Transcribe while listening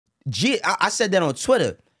I said that on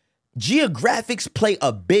Twitter. Geographics play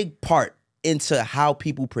a big part into how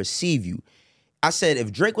people perceive you. I said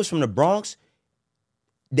if Drake was from the Bronx,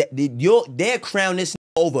 they'd crown this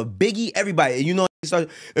over Biggie, everybody. You know,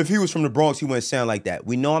 if he was from the Bronx, he wouldn't sound like that.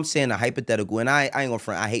 We know I'm saying a hypothetical, and I ain't gonna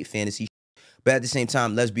front. I hate fantasy, but at the same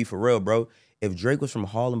time, let's be for real, bro. If Drake was from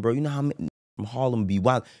Harlem, bro, you know how many from Harlem be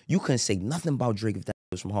wild. You couldn't say nothing about Drake if that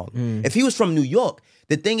was from Harlem. If he was from New York,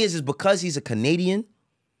 the thing is because he's a Canadian,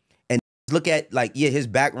 and look at like his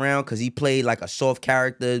background, because he played like a soft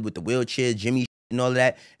character with the wheelchair, Jimmy and all of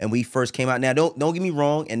that. And we first came out. Now, don't get me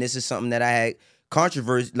wrong, and this is something that I had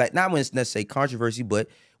controversy, like not when it's necessarily controversy, but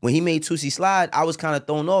when he made Tootsie Slide, I was kind of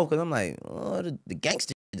thrown off because I'm like, oh, the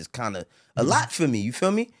gangster shit is kind of a lot for me. You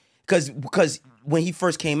feel me? Because when he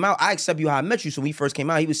first came out, I Accept You How I Met You. So when he first came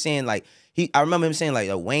out, he was saying like I remember him saying like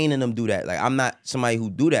Wayne and them do that. Like I'm not somebody who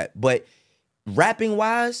do that, but rapping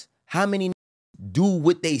wise, how many do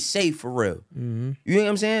what they say for real? You know what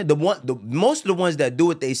I'm saying? Most of the ones that do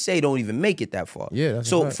what they say don't even make it that far. Yeah. That's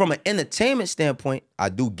so from an entertainment standpoint, I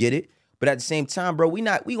do get it. But at the same time, bro, we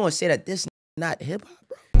gonna say that this not hip hop,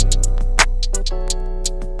 bro.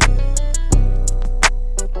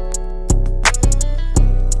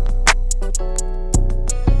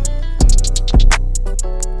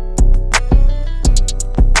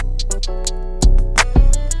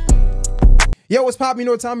 Yo, what's poppin'? You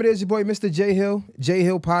know what time it is? Your boy, Mr. J Hill. J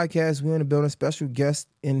Hill Podcast. We in the building. Special guest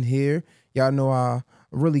in here. Y'all know I'm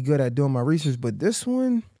really good at doing my research, but this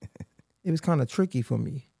one, it was kind of tricky for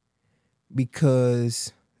me.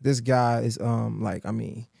 Because this guy is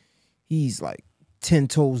he's like 10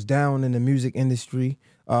 toes down in the music industry.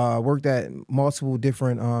 Worked at multiple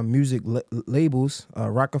different music labels,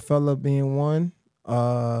 Rockefeller being one,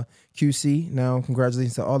 QC. Now,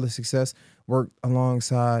 congratulations to all the success. Worked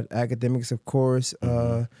alongside Academics, of course.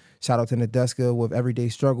 Shout out to Nadeska with Everyday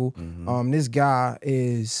Struggle. This guy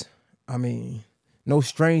is, no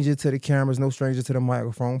stranger to the cameras, no stranger to the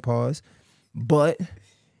microphone, pause. But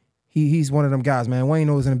he's one of them guys, man.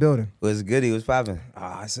 Wayno was in the building. Was good? He was popping.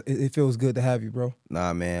 It feels good to have you, bro.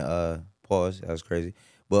 Nah, man. Pause. That was crazy.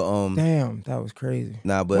 But damn, that was crazy.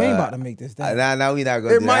 Nah, but we ain't about to make this down. Nah, we not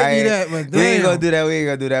gonna do that. It might be that, but damn. We ain't gonna do that. We ain't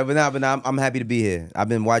gonna do that. But nah, I'm happy to be here. I've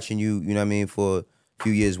been watching you, you know what I mean, for a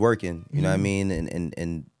few years working, you know what I mean,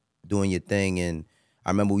 and doing your thing. And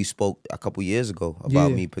I remember we spoke a couple years ago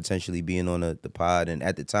about me potentially being on the pod. And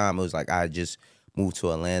at the time, it was like I had just moved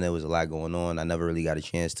to Atlanta. There was a lot going on. I never really got a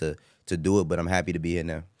chance to do it, but I'm happy to be here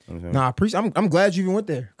now. Nah, I appreciate. I'm glad you even went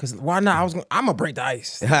there, because why not? I'm gonna break the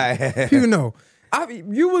ice. You know.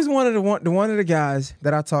 You was one of the guys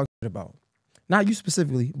that I talked about. Not you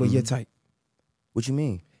specifically, but your type. What you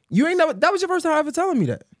mean? You ain't never. That was your first time ever telling me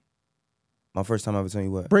that. My first time ever telling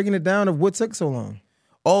you what? Breaking it down of what took so long.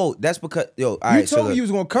 Oh, that's because all right. You told me you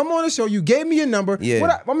was gonna come on the show. You gave me your number.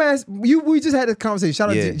 Yeah. My man, we just had this conversation. Shout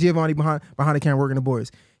out to Giovanni behind the camera working the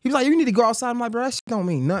boys. He was like, you need to go outside. I'm like, bro, that shit don't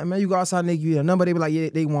mean nothing, man. You go outside and they give you a number. They be like, yeah,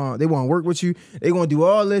 they want to work with you. They gonna do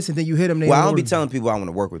all this, and then you hit them. Well, I don't be telling people I want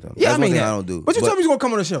to work with them. Yeah, that's one thing that. I don't do. But you told me you was gonna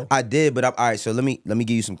come on the show. I did, but all right. So let me give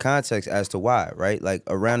you some context as to why. Right, like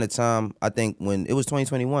around the time I think when it was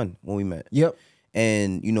 2021 when we met. Yep.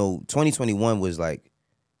 And 2021 was like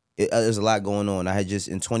there's a lot going on. I had just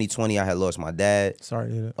in 2020 I had lost my dad. Sorry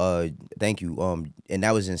to hear that. Thank you. And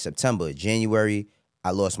that was in September. January I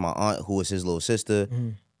lost my aunt, who was his little sister.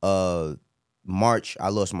 March, I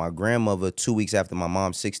lost my grandmother 2 weeks after my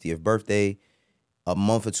mom's 60th birthday. A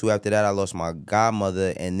month or two after that, I lost my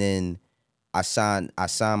godmother, and then I signed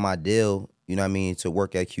my deal, you know what I mean, to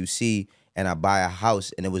work at QC, and I buy a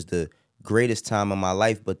house, and it was the greatest time of my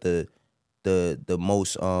life, but the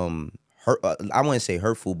most I wouldn't say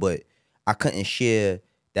hurtful, but I couldn't share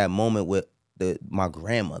that moment with my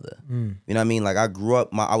grandmother. You know what I mean? Like I grew up,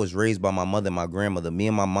 I was raised by my mother and my grandmother. Me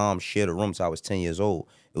and my mom shared a room till I was 10 years old.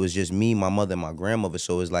 It was just me, my mother, and my grandmother.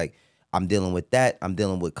 So it's like I'm dealing with that. I'm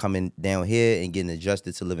dealing with coming down here and getting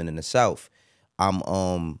adjusted to living in the South.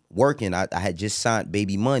 I'm working. I had just signed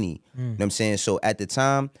baby money. You know what I'm saying? So at the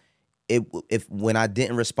time, when I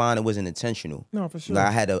didn't respond, it wasn't intentional. No, for sure. Like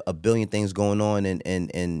I had a billion things going on,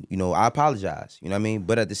 and I apologize. You know what I mean?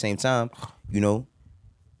 But at the same time, nah, you know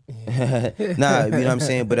what I'm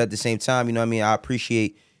saying? But at the same time, you know what I mean? I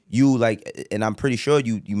appreciate you, like, and I'm pretty sure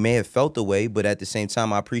you may have felt the way, but at the same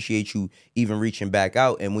time, I appreciate you even reaching back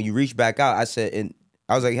out. And when you reach back out, I was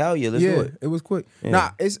like, hell yeah, let's do it. It was quick. Yeah.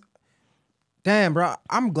 Nah, damn, bro.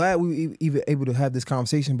 I'm glad we even able to have this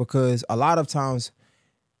conversation, because a lot of times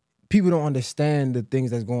people don't understand the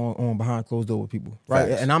things that's going on behind closed doors with people, right?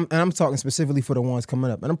 Facts. And I'm talking specifically for the ones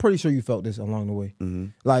coming up, and I'm pretty sure you felt this along the way.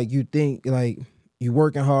 Like you think, like you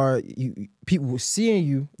working hard. People seeing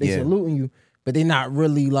you, they saluting you, but they not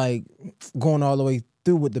really like going all the way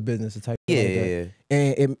through with the business type.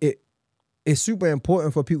 And it's super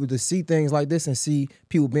important for people to see things like this and see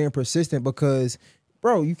people being persistent because,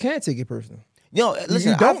 bro, you can't take it personal. Yo,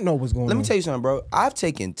 listen, you don't know what's going on. Let me tell you something, bro. I've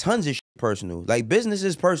taken tons of shit personal. Like, business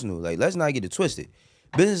is personal. Like, let's not get it twisted.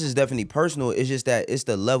 Business is definitely personal. It's just that it's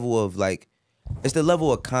the level of like, it's the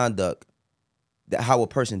level of conduct that how a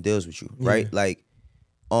person deals with you, right? Like,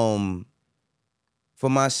 for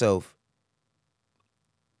myself,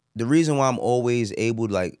 the reason why I'm always able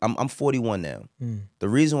to like, I'm 41 now. The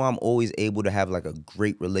reason why I'm always able to have like a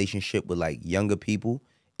great relationship with like younger people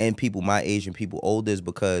and people my age and people older is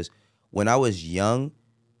because when I was young,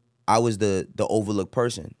 I was the overlooked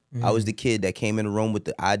person. I was the kid that came in the room with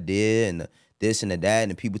the idea and the this and the that,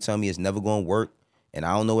 and the people tell me it's never gonna work, and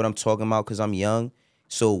I don't know what I'm talking about because I'm young.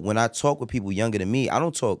 So when I talk with people younger than me, I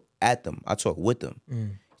don't talk at them. I talk with them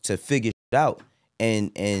to figure shit out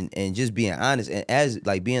and just being honest. And as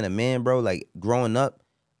like being a man, bro, like growing up,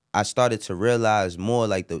 I started to realize more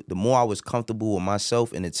like the more I was comfortable with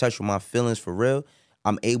myself and in touch with my feelings for real,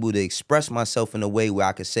 I'm able to express myself in a way where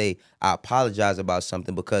I could say I apologize about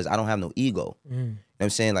something because I don't have no ego. You know what I'm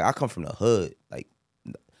saying? Like I come from the hood,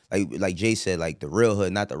 like Jay said, like the real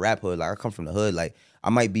hood, not the rap hood. Like I come from the hood. Like I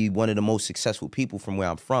might be one of the most successful people from where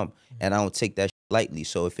I'm from, and I don't take that shit lightly.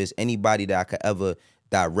 So if it's anybody that I could ever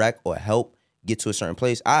direct or help get to a certain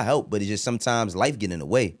place, I help. But it's just sometimes life get in the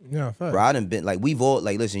way. Yeah, fact. Bro, I done been like we've all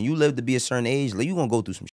like listen. You live to be a certain age, like you gonna go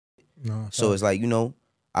through some shit. No, so it's like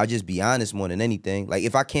I'll just be honest more than anything. Like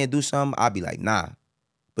if I can't do something, I'll be like nah.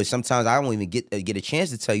 But sometimes I don't even get a chance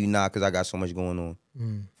to tell you nah because I got so much going on.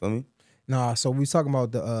 Feel me? Nah, so we talking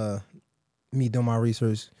about the me doing my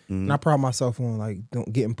research, and I pride myself on like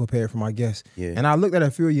getting prepared for my guests. Yeah. And I looked at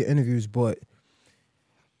a few of your interviews, but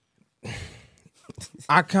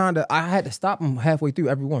I had to stop them halfway through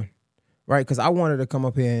every one, right? Because I wanted to come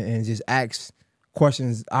up here and just ask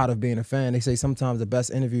questions out of being a fan. They say sometimes the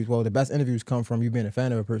best interviews come from you being a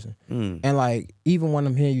fan of a person. And like even when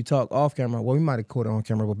I'm hearing you talk off camera, well, we might have caught it on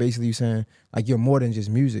camera, but basically you saying like you're more than just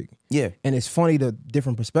music. Yeah. And it's funny the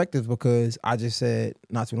different perspectives because I just said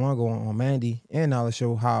not too long ago on Mandy and Knowledge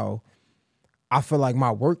Show how I feel like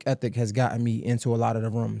my work ethic has gotten me into a lot of the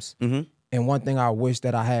rooms. And one thing I wish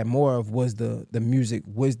that I had more of was the music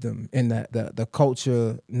wisdom and the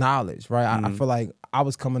culture knowledge, right? I feel like I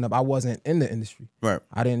was coming up, I wasn't in the industry. Right.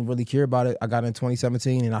 I didn't really care about it. I got in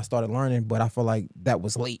 2017 and I started learning, but I feel like that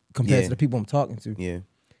was late compared to the people I'm talking to. Yeah.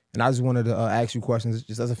 And I just wanted to ask you questions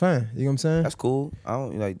just as a fan. You know what I'm saying? That's cool. I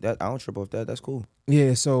don't like that. I don't trip off that. That's cool.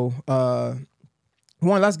 Yeah, so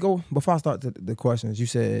one, let's go. Before I start the questions, you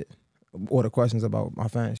said, or the questions about my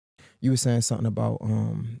fans, you were saying something about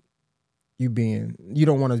you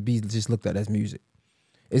don't want to be just looked at as music.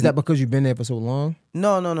 Is that because you've been there for so long?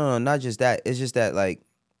 No, not just that. It's just that like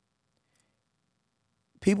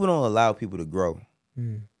people don't allow people to grow.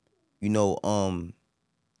 You know,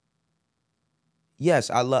 yes,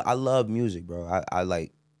 I love music, bro.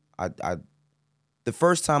 I the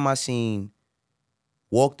first time I seen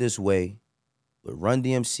Walk This Way with Run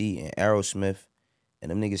DMC and Aerosmith, and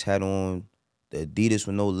them niggas had on the Adidas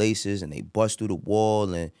with no laces and they bust through the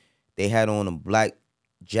wall and they had on them black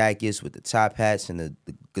jackets with the top hats and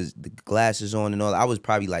the glasses on and all. I was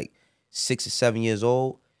probably like 6 or 7 years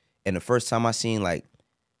old, and the first time I seen like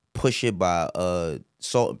Push It by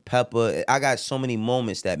Salt and Pepper, I got so many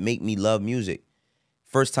moments that make me love music.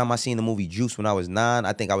 First time I seen the movie Juice when I was 9,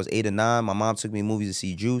 I think I was 8 or 9. My mom took me to movies to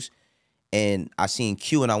see Juice, and I seen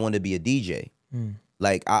Q and I wanted to be a DJ.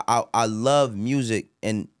 Like I love music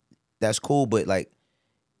and that's cool, but like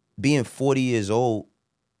being 40 years old,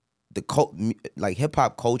 like hip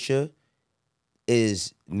hop culture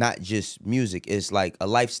is not just music, it's like a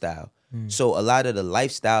lifestyle. So a lot of the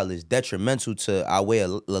lifestyle is detrimental to our way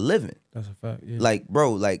of living. That's a fact. Yeah. Like,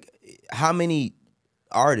 bro, like how many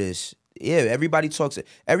artists, everybody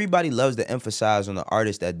loves to emphasize on the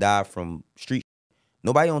artists that die from street.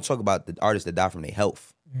 Nobody don't talk about the artists that die from their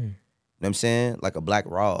health. You know what I'm saying? Like a Black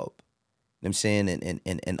Rob. You know what I'm saying?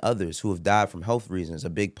 And others who have died from health reasons, a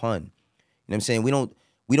Big Pun. You know what I'm saying? We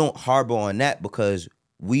don't harbor on that because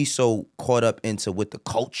we so caught up into what the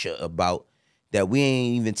culture about that we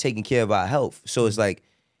ain't even taking care of our health. So it's like,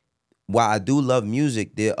 while I do love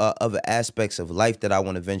music, there are other aspects of life that I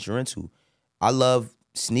want to venture into. I love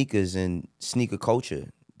sneakers and sneaker culture.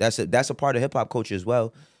 That's a part of hip hop culture as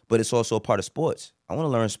well, but it's also a part of sports. I want to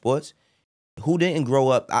learn sports. Who didn't grow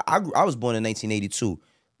up? I was born in 1982.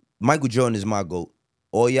 Michael Jordan is my GOAT.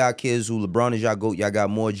 All y'all kids who LeBron is y'all GOAT, y'all got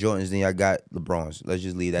more Jordans than y'all got LeBrons. Let's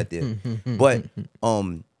just leave that there. But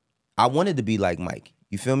I wanted to be like Mike.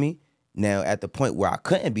 You feel me? Now, at the point where I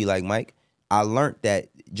couldn't be like Mike, I learned that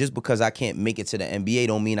just because I can't make it to the NBA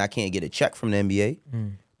don't mean I can't get a check from the NBA.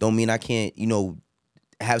 Don't mean I can't, you know,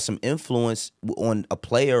 have some influence on a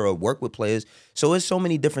player or work with players. So it's so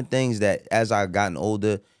many different things that as I've gotten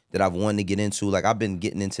older that I've wanted to get into. Like I've been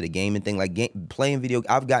getting into the gaming thing, like playing video.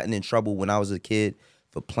 I've gotten in trouble when I was a kid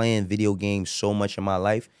for playing video games so much in my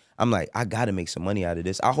life. I'm like, I got to make some money out of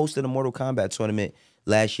this. I hosted a Mortal Kombat tournament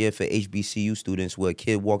last year for HBCU students where a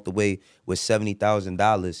kid walked away with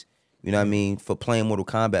 $70,000, you know what I mean, for playing Mortal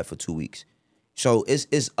Kombat for 2 weeks. So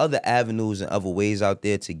it's other avenues and other ways out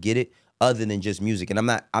there to get it other than just music. And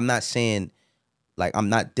I'm not saying, like, I'm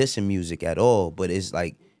not dissing music at all, but it's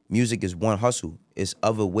like music is one hustle. It's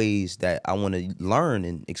other ways that I want to learn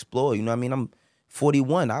and explore. You know what I mean? I'm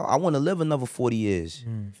 41. I want to live another 40 years.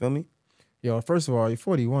 You feel me? Yo, first of all, you're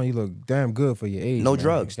 41. You look damn good for your age. No man.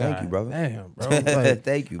 drugs. God, Thank you, brother. Damn, bro. Like,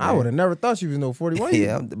 Thank you, man. I would have never thought you was no 41.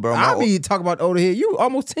 Yeah, bro. I be talking about older here. You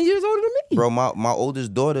almost 10 years older than me. Bro, my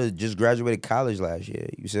oldest daughter just graduated college last year.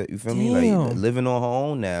 You feel me? Damn. Like living on her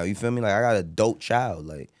own now. You feel me? Like I got an adult child.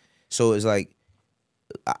 Like, so it's like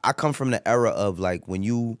I come from the era of like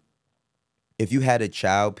if you had a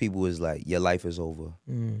child, people was like, your life is over,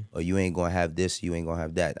 or you ain't gonna have this, you ain't gonna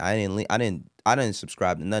have that. I didn't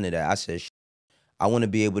subscribe to none of that. I said, I want to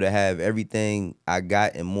be able to have everything I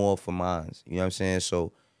got and more for mine. You know what I'm saying?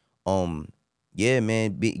 So, yeah,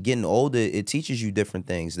 man, getting older, it teaches you different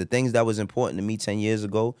things. The things that was important to me 10 years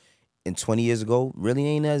ago and 20 years ago really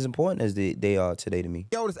ain't as important as they are today to me.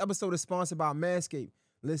 Yo, this episode is sponsored by Manscaped.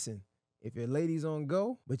 Listen, if your lady's on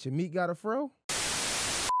go, but your meat got a fro.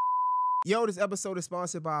 Yo, this episode is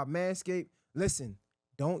sponsored by Manscaped. Listen,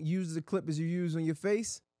 don't use the clippers you use on your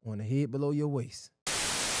face on the head below your waist.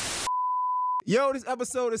 Yo, this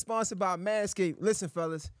episode is sponsored by Manscaped. Listen,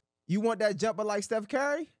 fellas, you want that jumper like Steph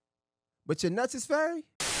Curry, but your nuts is fairy?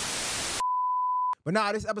 But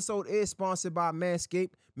nah, this episode is sponsored by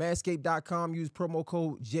Manscaped. Manscaped.com. Use promo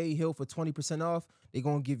code JHill for 20% off. They're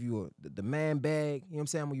going to give you the man bag. You know what I'm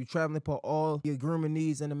saying? When you're traveling, put all your grooming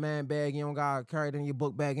needs in the man bag. You don't got to carry it in your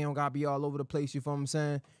book bag. You don't got to be all over the place. You feel what I'm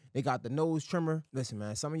saying? They got the nose trimmer. Listen,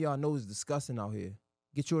 man, some of y'all nose is disgusting out here.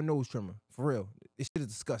 Get you a nose trimmer. For real. This shit is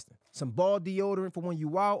disgusting. Some ball deodorant for when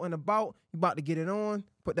you out and about. You about to get it on.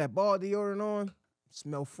 Put that ball deodorant on.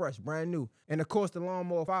 Smell fresh, brand new. And of course, the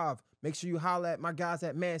Lawnmower 5. Make sure you holler at my guys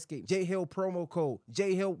at Manscaped. JHill promo code.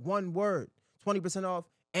 JHill, one word. 20% off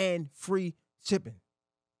and free shipping.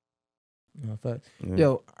 No, fact.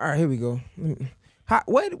 Yo, all right, here we go.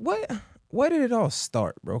 Where did it all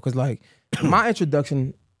start, bro? Because, like, my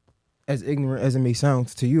introduction, as ignorant as it may sound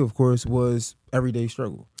to you, of course, was Everyday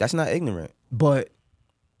Struggle. That's not ignorant. But,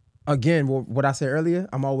 again, what I said earlier,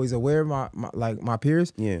 I'm always aware of my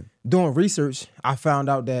peers. Yeah. Doing research, I found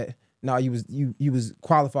out that you was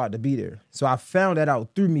qualified to be there. So I found that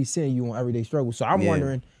out through me seeing you on Everyday Struggle. So I'm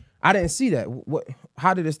wondering, I didn't see that.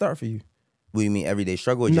 How did it start for you? What do you mean, Everyday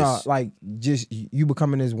Struggle? Or just like just you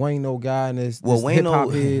becoming this Wayno guy and this Wayno.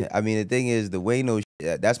 hip-hop head? I mean, the thing is, the Wayno.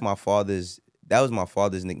 That's my father's. That was my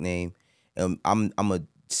father's nickname. I'm a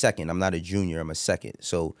second. I'm not a junior. I'm a second.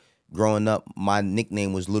 So growing up, my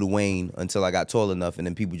nickname was Little Wayne until I got tall enough, and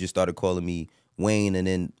then people just started calling me Wayne, and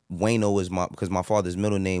then Wayno was because my father's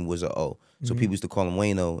middle name was a O, so people used to call him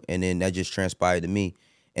Wayno, and then that just transpired to me.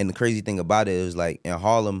 And the crazy thing about it was like in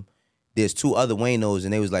Harlem, there's two other Waynos,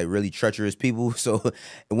 and they was like really treacherous people. So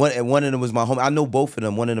one of them was my homie. I know both of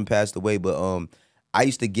them. One of them passed away, but I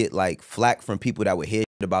used to get like flack from people that would hear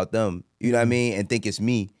shit about them, you know what I mean, and think it's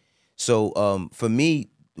me. So for me,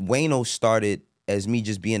 Wayno started as me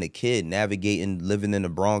just being a kid, navigating, living in the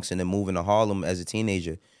Bronx, and then moving to Harlem as a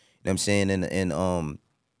teenager. You know what I'm saying? And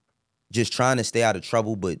just trying to stay out of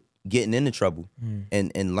trouble, but getting into trouble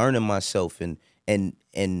and learning myself and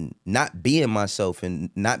not being myself and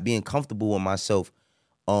not being comfortable with myself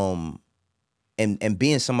and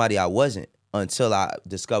being somebody I wasn't until I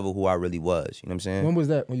discovered who I really was. You know what I'm saying? When was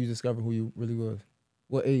that when you discovered who you really was?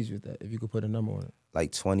 What age was that, if you could put a number on it?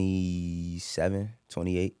 Like 27,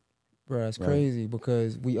 28. Bro, it's crazy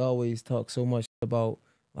because we always talk so much about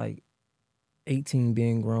like 18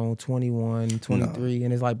 being grown, 21, 23,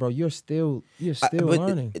 and it's like, bro, you're still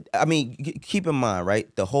learning. I mean, keep in mind,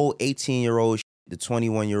 right? The whole 18-year-old, the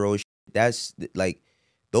 21-year-old, that's like,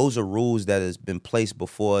 those are rules that has been placed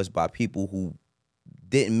before us by people who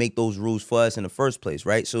didn't make those rules for us in the first place,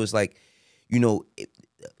 right? So it's like, you know,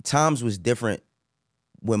 times was different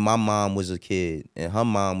when my mom was a kid and her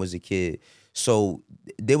mom was a kid. So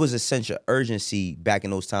there was a sense of urgency back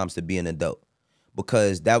in those times to be an adult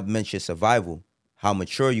because that meant your survival, how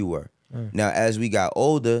mature you were. Now, as we got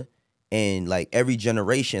older And like every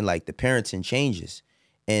generation, like the parenting changes.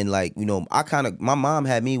 And like, you know, my mom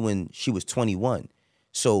had me when she was 21.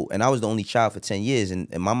 So, and I was the only child for 10 years. And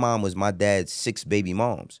my mom was my dad's 6 baby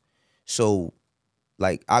moms. So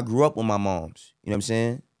like I grew up with my moms, you know what I'm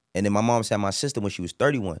saying? And then my mom's had my sister when she was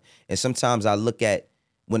 31. And sometimes I look at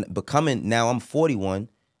now I'm 41,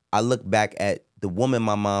 I look back at the woman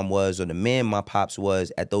my mom was or the man my pops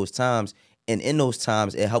was at those times. And in those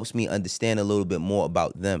times, it helps me understand a little bit more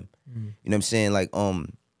about them. You know what I'm saying? Like,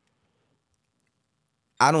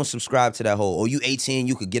 I don't subscribe to that whole, you 18,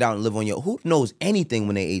 you could get out and live on your, who knows anything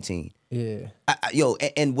when they 18? Yeah.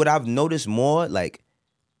 And what I've noticed more, like,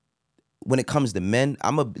 when it comes to men,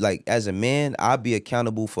 as a man, I'll be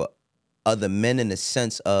accountable for other men in the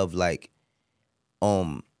sense of like,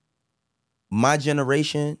 my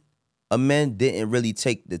generation of men didn't really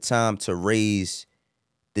take the time to raise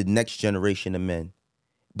the next generation of men.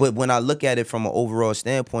 But when I look at it from an overall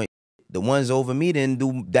standpoint, the ones over me didn't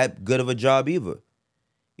do that good of a job either.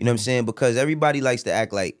 You know what I'm saying? Because everybody likes to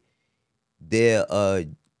act like their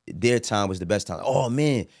time was the best time. Oh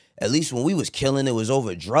man, at least when we was killing, it was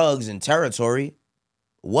over drugs and territory.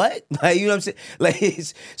 What? Like, you know what I'm saying?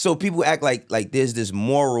 Like, so people act like there's this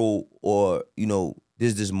moral, or you know,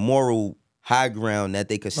 there's this moral high ground that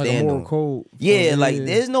they could stand like a moral on. code. Yeah, like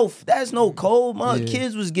that's no code. My Yeah.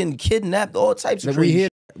 kids was getting kidnapped, all types of Like crazy.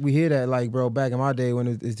 we hear that, like, bro, back in my day when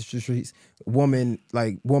it's the streets, women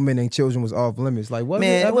and children was off limits. Like, what?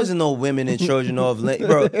 Man, it wasn't no women and children off limits,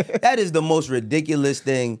 bro. That is the most ridiculous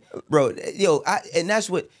thing, bro. Yo, and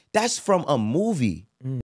that's from a movie.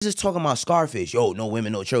 Just talking about Scarface. Yo, no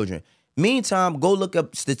women, no children. Meantime, go look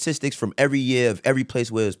up statistics from every year of every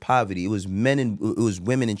place where there's poverty. It was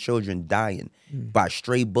women and children dying by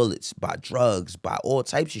stray bullets, by drugs, by all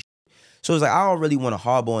types of shit. So it's like, I don't really want to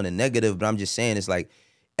harbor on the negative, but I'm just saying, it's like,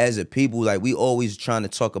 as a people, like, we always trying to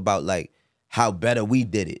talk about like how better we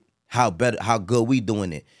did it, how good we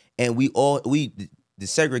doing it. And the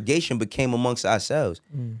segregation became amongst ourselves.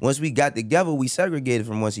 Once we got together, we segregated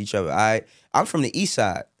from amongst each other. I'm from the east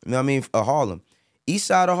side, you know what I mean, of Harlem. East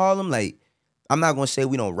side of Harlem, like, I'm not gonna say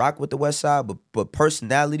we don't rock with the west side, but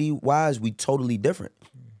personality-wise, we totally different.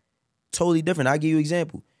 Totally different. I'll give you an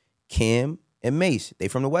example. Cam and Mace, they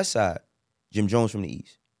from the west side. Jim Jones from the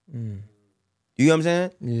east. You know what I'm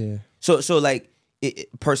saying? Yeah. So like,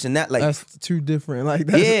 like, that's too different. Like,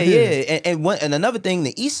 that's, yeah. And another thing,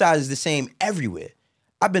 the east side is the same everywhere.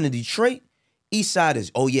 I've been to Detroit. East side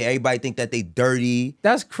is, oh yeah, everybody think that they dirty.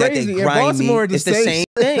 That's crazy. That they In grimy. Baltimore, It's the same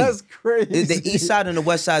thing. That's crazy. The east side and the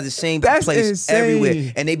west side is the same That's place insane.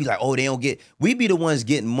 everywhere. And they be like, oh, they don't get, we be the ones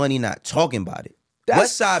getting money not talking about it.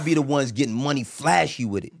 West side be the ones getting money flashy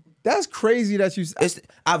with it. That's crazy that you.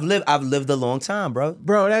 I've lived a long time, bro.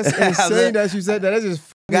 Bro, that's insane that you said that. That's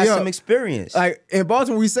just got some experience. Like, in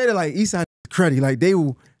Baltimore, we say that, like, east side cruddy. Like, they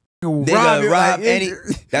will rob you. Rob like, any.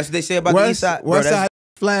 That's what they say about the east side. West side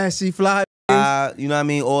flashy, fly. You know what I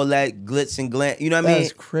mean? All that glitz and glam. You know what I mean?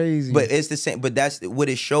 That's crazy. But it's the same. But that's what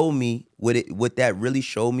it showed me. What that really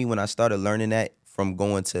showed me when I started learning that, from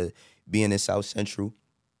going to being in South Central,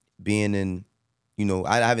 being in, you know,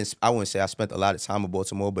 I wouldn't say I spent a lot of time in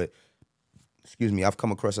Baltimore, but excuse me, I've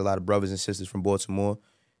come across a lot of brothers and sisters from Baltimore.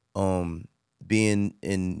 Being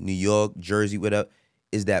in New York, Jersey, whatever,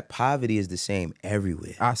 is that poverty is the same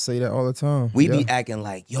everywhere. I say that all the time. We be acting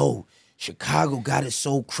like, yo, Chicago got it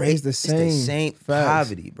so crazy. It's the same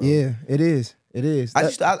poverty, bro. Yeah, it is. It is.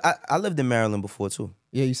 I lived in Maryland before too.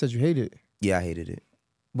 Yeah, you said you hated it. Yeah, I hated it.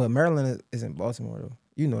 But Maryland isn't Baltimore though.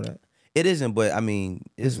 You know that. It isn't, but I mean,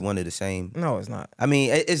 it's one of the same. No, it's not. I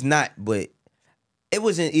mean, it's not, but it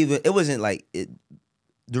wasn't like it.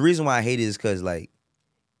 The reason why I hate it is because, like,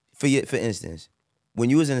 for instance, when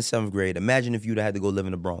you was in the 7th grade, imagine if you'd had to go live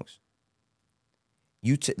in the Bronx.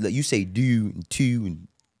 You say do and to and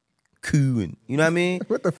coo and, you know what I mean?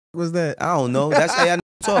 What the f was that? I don't know. That's how y'all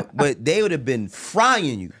talk. But they would have been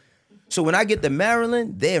frying you. So when I get to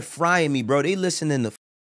Maryland, they're frying me, bro. They listening to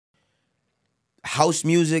house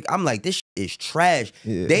music. I'm like, this shit is trash.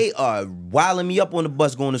 Yeah. They are wilding me up on the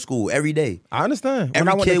bus going to school every day. I understand. When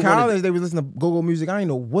I went to college, they was listening to go-go music. I didn't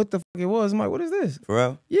know what the fuck it was. I'm like, what is this? For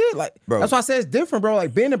real? Yeah, like, bro. That's why I said it's different, bro.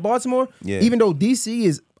 Like, being in Baltimore, even though DC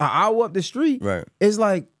is an hour up the street, right? It's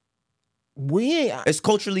like, we ain't. It's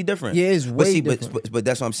culturally different. Yeah, it's way different. But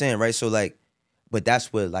that's what I'm saying, right? So, like, but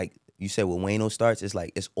that's what, like you said, when Wayno starts, it's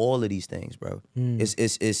like, it's all of these things, bro.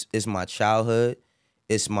 It's my childhood.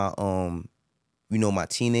 It's my you know, my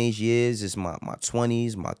teenage years. It's my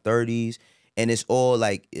 20s, my 30s, and it's all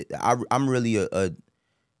like, I'm really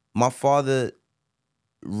my father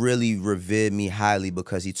really revered me highly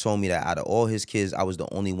because he told me that out of all his kids, I was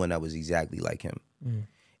the only one that was exactly like him.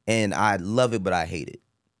 And I love it, but I hate it.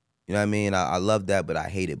 You know what I mean? I love that, but I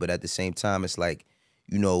hate it. But at the same time, it's like,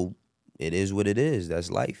 you know, it is what it is. That's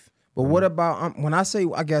life. But what about when I say,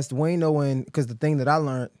 I guess, Wayno, and because the thing that I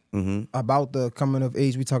learned about the coming of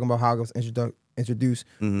age, we talking about how I was introduced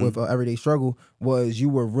with Everyday Struggle, was you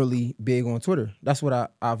were really big on Twitter. That's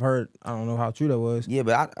what I've heard. I don't know how true that was. Yeah,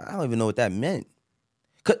 but I don't even know what that meant.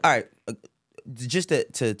 All right, just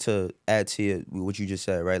to add to what you just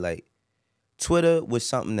said, right? Like, Twitter was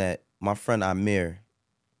something that my friend Amir,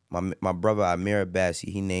 my brother Amir Abbasi,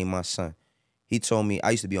 he named my son. He told me,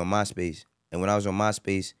 I used to be on MySpace, and when I was on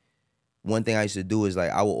MySpace, one thing I used to do is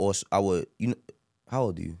like I would you know, how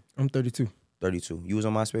old are you? I'm 32. 32. You was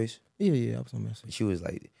on MySpace? Yeah, I was on MySpace. She was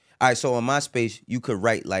like, all right, so on MySpace, you could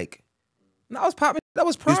write like. No, I was popping. That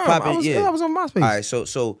was prime. I was on MySpace. All right,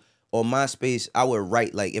 so on MySpace, I would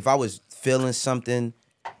write like if I was feeling something,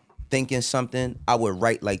 thinking something, I would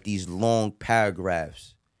write like these long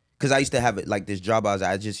paragraphs. Cause I used to have it like this job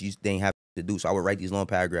I just didn't have to do, so I would write these long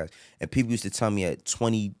paragraphs. And people used to tell me at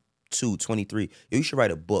 22, 23, yo, you should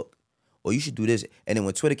write a book, or you should do this. And then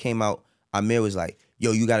when Twitter came out, Amir was like,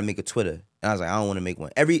 yo, you got to make a Twitter. And I was like, I don't want to make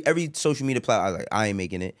one. Every social media platform, I was like, I ain't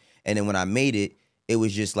making it. And then when I made it, it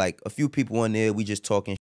was just like a few people on there, we just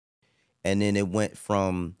talking. And then it went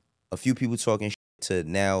from a few people talking to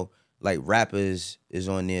now like rappers is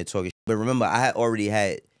on there talking. But remember, I had already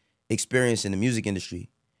had experience in the music industry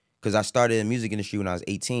because I started in the music industry when I was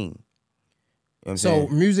 18. You know what I'm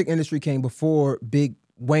saying? Music industry came before big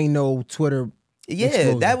Wayno Twitter. Yeah,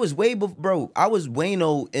 explosion. that was way before, bro. I was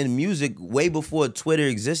Wayno in music way before Twitter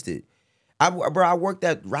existed. I worked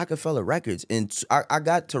at Rockefeller Records, and I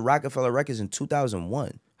got to Rockefeller Records in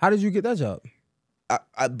 2001. How did you get that job?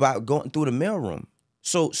 By going through the mailroom.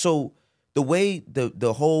 So the way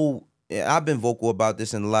the whole, I've been vocal about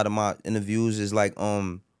this in a lot of my interviews, is like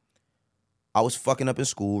I was fucking up in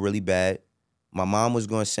school really bad. My mom was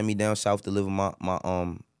going to send me down south to live with my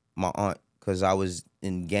aunt because I was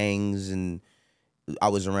in gangs and I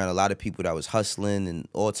was around a lot of people that was hustling and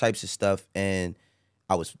all types of stuff, and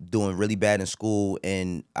I was doing really bad in school,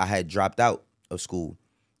 and I had dropped out of school.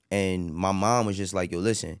 And my mom was just like, yo,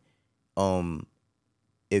 listen,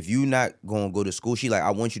 if you not gonna go to school, she like,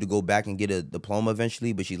 I want you to go back and get a diploma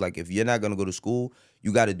eventually, but she's like, if you're not gonna go to school,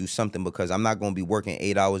 you gotta do something, because I'm not gonna be working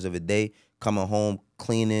 8 hours of a day, coming home,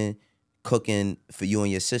 cleaning, cooking for you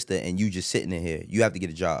and your sister, and you just sitting in here. You have to get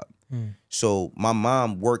a job. So my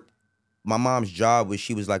mom worked. My mom's job was,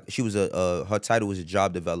 her title was a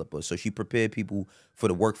job developer. So she prepared people for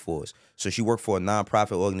the workforce. So she worked for a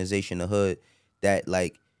nonprofit organization in the hood that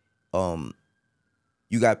like,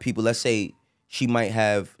 you got people, let's say she might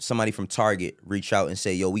have somebody from Target reach out and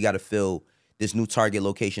say, yo, we got to fill, this new Target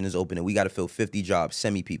location is opening. We got to fill 50 jobs,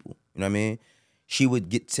 semi-people. You know what I mean? She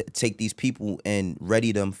would take these people and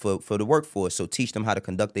ready them for the workforce. So teach them how to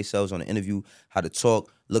conduct themselves on an interview, how to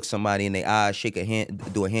talk, look somebody in their eyes, shake a hand,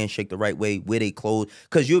 do a handshake the right way, wear their clothes.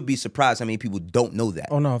 Because you'll be surprised how many people don't know that.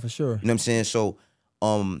 Oh, no, for sure. You know what I'm saying? So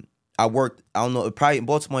I worked, I don't know, probably in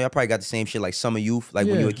Baltimore, I probably got the same shit like Summer Youth, like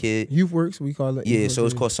when you were a kid. Youth Works, we call it. Yeah, so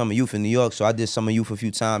it's called Summer Youth in New York. So I did Summer Youth a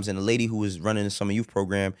few times, and the lady who was running the Summer Youth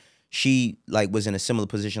program, she like was in a similar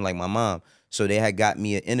position like my mom. So they had got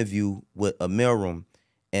me an interview with a mailroom.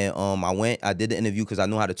 And I did the interview because I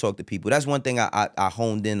knew how to talk to people. That's one thing I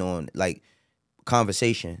honed in on, like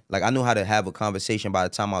conversation. Like I knew how to have a conversation by the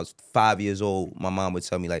time I was 5 years old. My mom would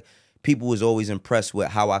tell me like, people was always impressed with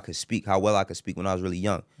how I could speak, how well I could speak when I was really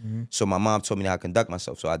young. So my mom told me how to conduct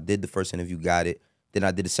myself. So I did the first interview, got it. Then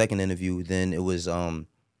I did the second interview. Then it was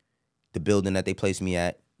the building that they placed me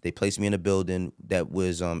at. They placed me in a building that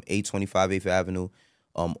was 825 8th Avenue.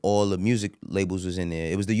 All the music labels was in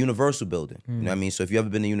there. It was the Universal building. You know what I mean? So if you ever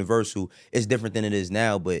been to Universal, it's different than it is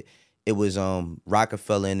now, but it was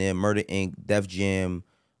Rockefeller in there, Murder Inc., Def Jam,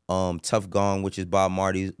 Tough Gong, which is Bob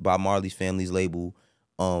Marley's family's label,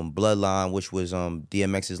 Bloodline, which was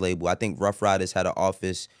DMX's label. I think Rough Riders had an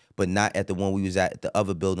office, but not at the one we was at the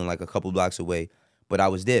other building, like a couple blocks away. But I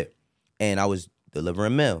was there, and I was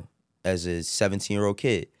delivering mail as a 17-year-old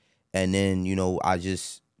kid. And then, you know, I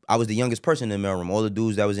was the youngest person in the mailroom. All the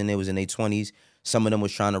dudes that was in there was in their 20s. Some of them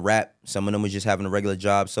was trying to rap. Some of them was just having a regular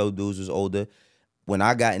job. So dudes was older. When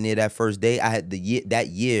I got in there that first day, I had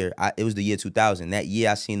it was the year 2000. That year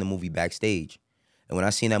I seen the movie Backstage. And when I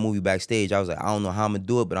seen that movie Backstage, I was like, I don't know how I'm gonna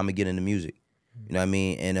do it, but I'm gonna get into music. You know what I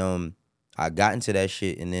mean? And I got into that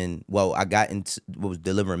shit, and then, well, I got into what was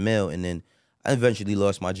delivering mail, and then I eventually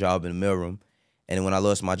lost my job in the mailroom. And then when I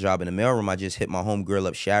lost my job in the mailroom, I just hit my homegirl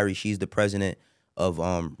up, Shari. She's the president of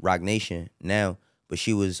Rock Nation now, but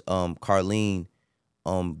she was Carlene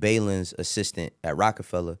Balin's assistant at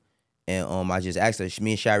Rockefeller. And I just asked her,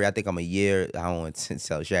 me and Shari, I think I'm a year, I don't want to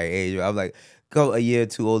tell Shari age, but I'm like, go a year or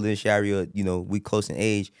two older than Shari, or, you know, we close in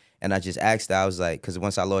age. And I just asked her, I was like, because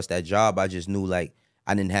once I lost that job, I just knew, like,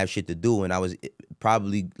 I didn't have shit to do. And I was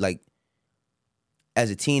probably, like, as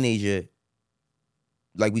a teenager,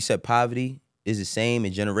 like we said, poverty is the same,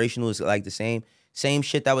 and generational is like the same. Same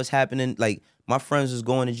shit that was happening. Like, my friends was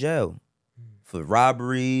going to jail for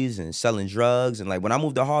robberies and selling drugs. And like when I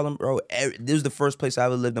moved to Harlem, bro, this was the first place I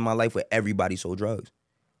ever lived in my life where everybody sold drugs.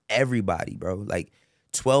 Everybody, bro. Like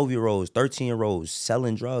 12-year-olds, 13-year-olds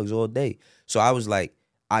selling drugs all day. So I was like,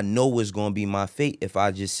 I know what's gonna be my fate if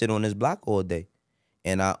I just sit on this block all day.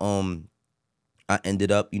 And I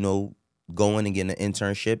ended up, you know, going and getting an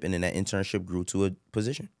internship, and then that internship grew to a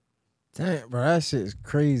position. Damn, bro, that shit is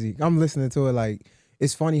crazy. I'm listening to it like,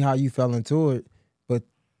 it's funny how you fell into it, but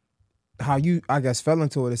how you, I guess, fell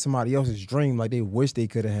into it is somebody else's dream. Like, they wish they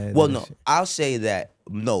could have had. Well, no, shit. I'll say that,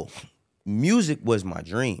 no, music was my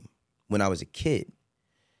dream when I was a kid.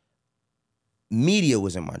 Media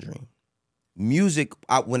wasn't my dream. Music,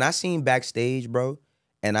 when I seen Backstage, bro,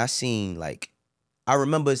 and I seen, like, I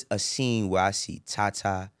remember a scene where I see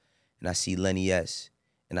Tata, and I see Lenny S,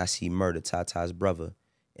 and I see Murder, Tata's brother,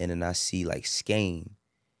 and then I see, like, Skane,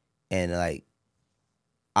 and, like,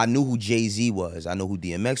 I knew who Jay-Z was. I knew who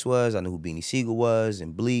DMX was. I knew who Beanie Siegel was,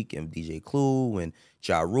 and Bleak, and DJ Clue, and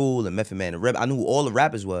Ja Rule, and Method Man, and Rep. I knew who all the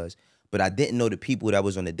rappers was, but I didn't know the people that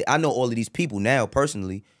was on the... I know all of these people now,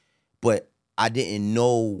 personally, but I didn't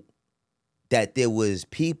know that there was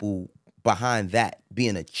people behind that,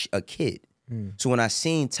 being a kid. So when I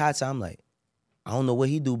seen Tata, I'm like, I don't know what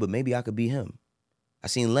he do, but maybe I could be him. I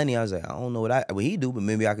seen Lenny, I was like, I don't know what he do, but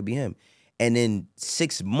maybe I could be him. And in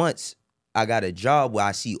 6 months, I got a job where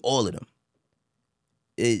I see all of them.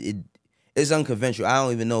 It's unconventional. I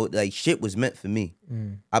don't even know, like, shit was meant for me.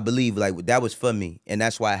 I believe, like, that was for me, and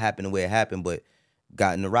that's why it happened the way it happened. But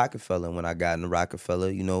got in the Rockefeller, and when I got in the Rockefeller,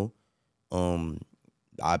 you know,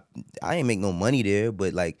 I ain't make no money there,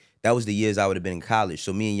 but, like, that was the years I would have been in college.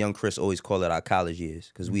 So me and young Chris always call it our college years,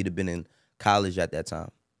 because we'd have been in college at that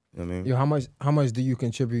time. You know what I mean? Yo, how much do you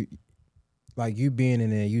contribute, like, you being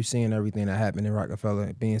in there, you seeing everything that happened in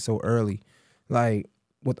Rockefeller, being so early, like,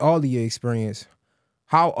 with all of your experience,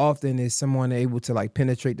 how often is someone able to, like,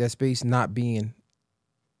 penetrate that space not being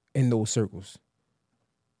in those circles?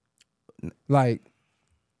 Like,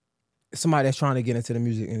 somebody that's trying to get into the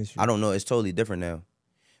music industry. I don't know. It's totally different now.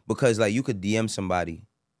 Because, like, you could DM somebody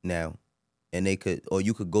now, and they could, or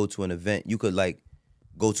you could go to an event. You could, like,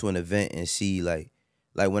 go to an event and see, like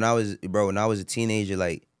when I was a teenager,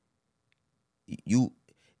 like,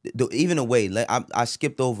 even a way, like, I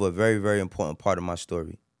skipped over a very, very important part of my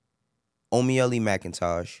story. Omieli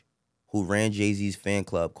McIntosh, who ran Jay-Z's fan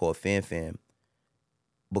club called Fan Fam,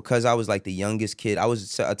 because I was, like, the youngest kid, I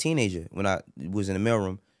was a teenager when I was in the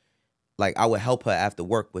mailroom, like, I would help her after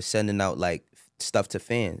work with sending out, like, stuff to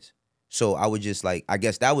fans. So I would just, like, I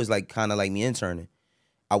guess that was, like, kind of like me interning.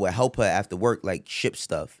 I would help her after work, like, ship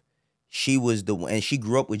stuff. She was the one, and she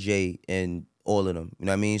grew up with Jay and all of them, you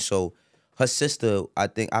know what I mean? So her sister, I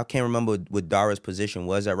can't remember what Dara's position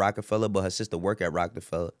was at Rockefeller, but her sister worked at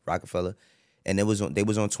Rockefeller, and they was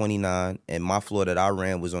on 29, and my floor that I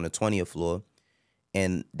ran was on the 20th floor.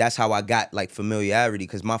 And that's how I got, like, familiarity,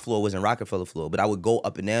 because my floor wasn't Rockefeller floor, but I would go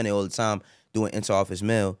up and down there all the time doing inter-office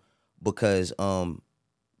mail, because the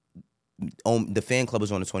fan club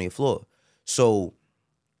was on the 20th floor. So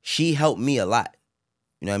she helped me a lot.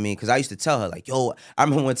 You know what I mean? Because I used to tell her, like, yo, I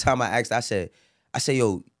remember one time I asked, I said,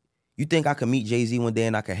 yo, you think I could meet Jay-Z one day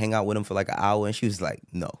and I could hang out with him for, like, an hour? And she was like,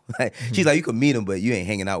 no. She's like, you could meet him, but you ain't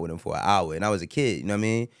hanging out with him for an hour. And I was a kid, you know what I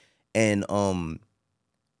mean? And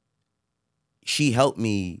she helped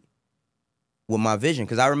me with my vision.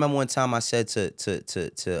 Because I remember one time I said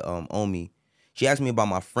to Omi, she asked me about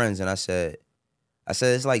my friends, and I said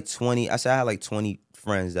it's like 20. I said I had like 20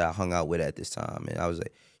 friends that I hung out with at this time, and I was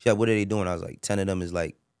like, she's like, what are they doing? I was like, 10 of them is,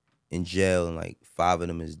 like, in jail, and, like, 5 of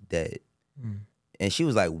them is dead. And she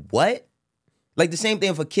was like, what? Like, the same thing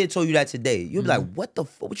if a kid told you that today. You'd be like, what the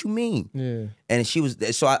fuck? What you mean? Yeah. And she was,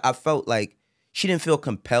 so I felt like she didn't feel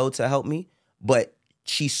compelled to help me, but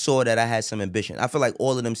she saw that I had some ambition. I feel like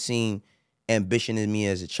all of them seen ambition in me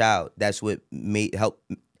as a child. That's what made help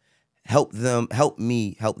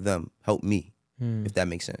me, if that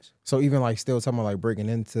makes sense. So even, like, still talking about, like, breaking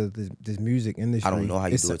into this music industry. I don't know how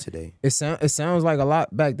you do it today. It sounds like a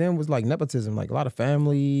lot back then was like nepotism, like a lot of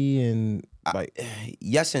family and like.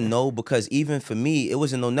 Yes and no, because even for me, it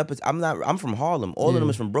wasn't no nepotism. I'm from Harlem. All of them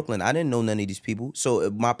is from Brooklyn. I didn't know none of these people. So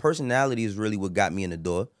my personality is really what got me in the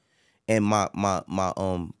door, and my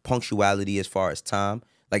punctuality as far as time.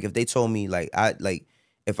 Like, if they told me, like,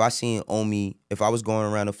 if I seen Omi, if I was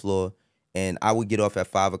going around the floor and I would get off at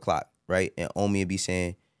 5 o'clock, right? And Omi would be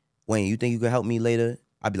saying, Wayne, you think you can help me later?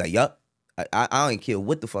 I'd be like, yup. I don't care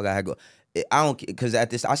what the fuck I had to go. I don't care, because at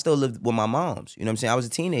this, I still lived with my moms. You know what I'm saying? I was a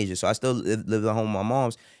teenager, so I still lived at home with my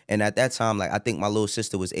moms. And at that time, like, I think my little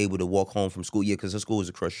sister was able to walk home from school. Yeah, because her school was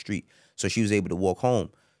across the street. So she was able to walk home.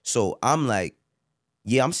 So I'm like,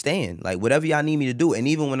 yeah, I'm staying. Like, whatever y'all need me to do. And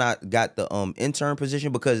even when I got the intern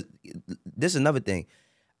position, because this is another thing.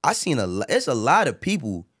 I seen it's a lot of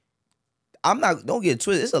people. Don't get it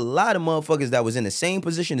twisted. It's a lot of motherfuckers that was in the same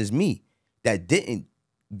position as me that didn't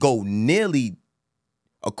go nearly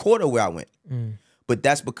a quarter where I went. But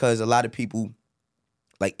that's because a lot of people,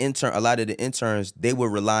 like a lot of the interns, they were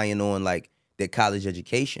relying on like their college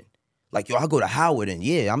education. Like, yo, I go to Howard and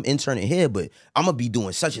yeah, I'm interning here, but I'm gonna be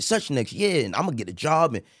doing such and such next year and I'm gonna get a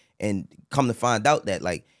job and come to find out that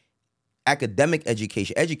like academic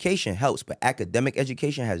education helps, but academic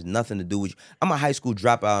education has nothing to do with you. I'm a high school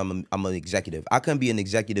dropout, I'm an executive. I couldn't be an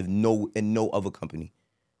executive in no other company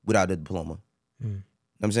without a diploma. You know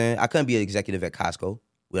what I'm saying? I couldn't be an executive at Costco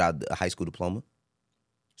without a high school diploma.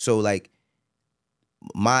 So like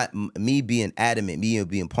me being adamant, me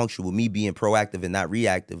being punctual, me being proactive and not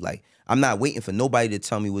reactive, like I'm not waiting for nobody to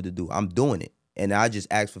tell me what to do. I'm doing it. And I just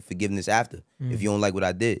ask for forgiveness after if you don't like what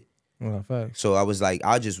I did. Well, facts. So I was like,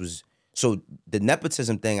 so the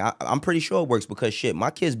nepotism thing, I'm pretty sure it works because shit,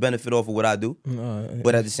 my kids benefit off of what I do.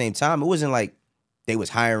 But at the same time, it wasn't like they was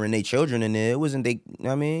hiring their children in there. It wasn't you know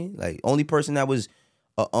what I mean? Like, only person that was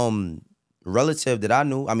relative that I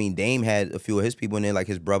knew, I mean, Dame had a few of his people in there, like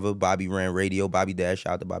his brother, Bobby ran radio. Bobby Dash,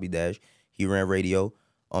 shout out to Bobby Dash. He ran radio.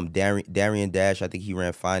 Darian Dash, I think he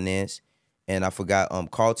ran finance. And I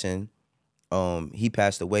forgot Carlton, he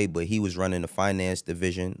passed away, but he was running the finance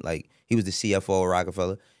division. Like, he was the CFO of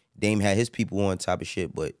Rockefeller. Dame had his people on top of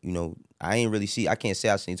shit, but, you know, I can't say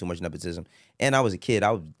I seen too much nepotism. And I was a kid.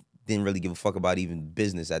 I didn't really give a fuck about even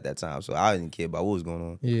business at that time, so I didn't care about what was going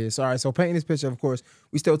on. Yeah, so all right, so painting this picture, of course,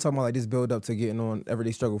 we still talking about like this build up to getting on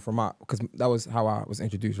Everyday Struggle because that was how I was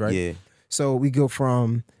introduced, right? Yeah. So we go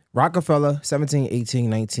from Rockefeller, 17, 18,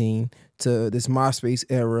 19, to this MySpace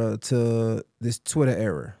era, to this Twitter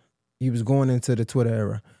era. You was going into the Twitter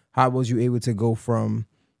era. How was you able to go from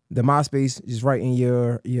the MySpace, just writing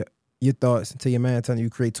your thoughts, to your man telling you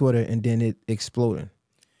create Twitter, and then it exploding?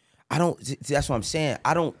 That's what I'm saying.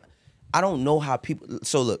 I don't know how people.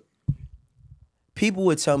 So look, people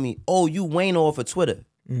would tell me, "Oh, you Wayno off of Twitter,"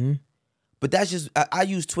 but that's just I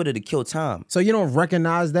use Twitter to kill time. So you don't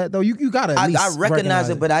recognize that though. You gotta. At least I recognize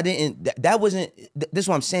it, but I didn't. That wasn't. This is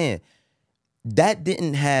what I'm saying. That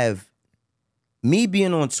didn't have me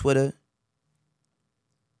being on Twitter.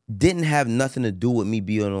 Didn't have nothing to do with me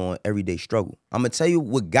being on Everyday Struggle. I'm gonna tell you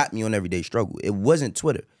what got me on Everyday Struggle. It wasn't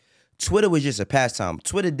Twitter. Twitter was just a pastime.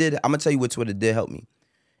 I'm gonna tell you what Twitter did help me.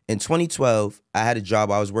 In 2012, I had a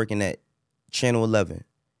job. I was working at Channel 11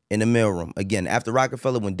 in the mailroom. Again, after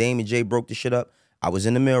Rockefeller, when Dame and Jay broke the shit up, I was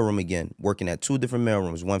in the mailroom again, working at 2 different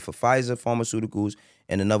mailrooms, one for Pfizer Pharmaceuticals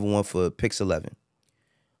and another one for Pix 11.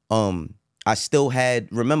 I still had,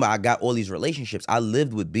 remember, I got all these relationships. I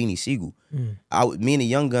lived with Beanie Siegel. Me and the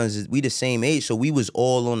Young Guns, we the same age, so we was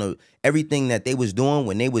all on everything that they was doing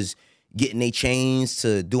when they was getting their chains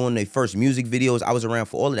to doing their first music videos. I was around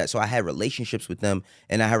for all of that. So I had relationships with them,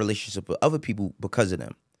 and I had relationships with other people because of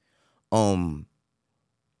them.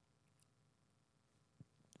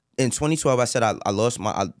 In 2012, I said I lost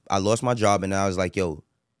my job, and I was like, yo,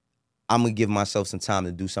 I'm gonna give myself some time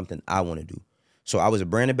to do something I want to do. So I was a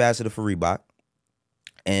brand ambassador for Reebok,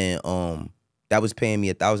 and that was paying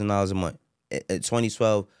me $1,000 a month. At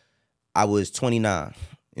 2012, I was 29.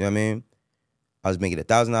 You know what I mean? I was making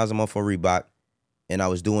 $1,000 a month for Reebok, and I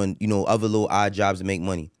was doing, you know, other little odd jobs to make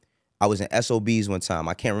money. I was in SOBs one time.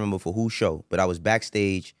 I can't remember for whose show, but I was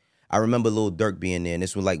backstage. I remember Lil Durk being there, and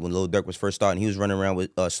this was like when Lil Durk was first starting. He was running around with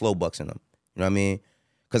slow bucks in them. You know what I mean?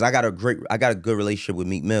 Because I got a good relationship with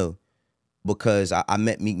Meek Mill, because I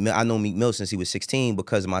met Meek Mill. I know Meek Mill since he was 16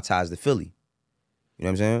 because of my ties to Philly. You know what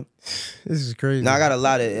I'm saying? This is crazy. Now I got a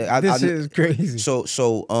lot of. This is crazy. So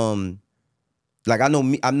like I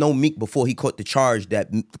know Meek before he caught the charge that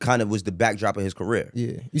kind of was the backdrop of his career.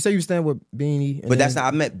 Yeah, you say you stand with Beanie, but that's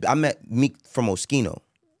not. I met Meek from Oskino.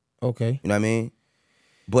 Okay, you know what I mean.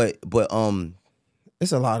 But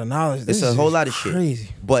it's a lot of knowledge. It's a whole lot of shit. Crazy.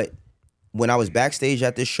 But when I was backstage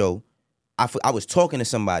at this show, I was talking to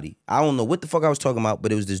somebody. I don't know what the fuck I was talking about,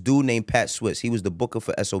 but it was this dude named Pat Swiss. He was the booker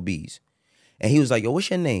for SOBs, and he was like, "Yo, what's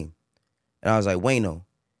your name?" And I was like, "Wayno."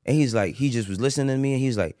 And he's like, he just was listening to me, and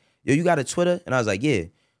he's like, "Yo, you got a Twitter?" And I was like, "Yeah."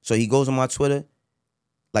 So he goes on my Twitter.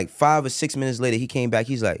 Like 5 or 6 minutes later, he came back.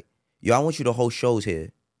 He's like, yo, I want you to host shows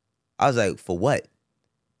here. I was like, for what?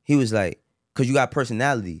 He was like, cause you got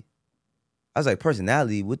personality. I was like,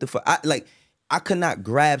 personality? What the fuck? I could not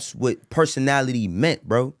grasp what personality meant,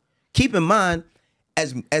 bro. Keep in mind,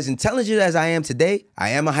 as intelligent as I am today, I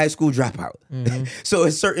am a high school dropout. So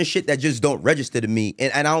it's certain shit that just don't register to me.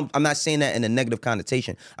 And I'm not saying that in a negative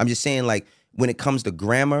connotation. I'm just saying, like, when it comes to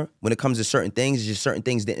grammar, when it comes to certain things, it's just certain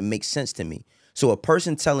things didn't make sense to me. So a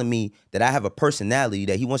person telling me that I have a personality,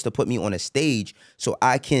 that he wants to put me on a stage so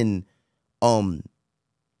I can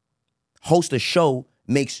host a show,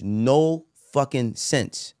 makes no fucking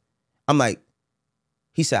sense. I'm like,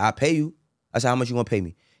 he said, I'll pay you. I said, how much you gonna pay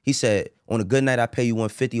me? He said, on a good night, I pay you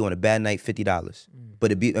 $150, on a bad night, $50.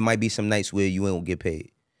 But it might be some nights where you ain't gonna get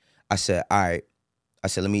paid. I said, all right. I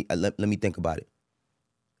said, let me think about it.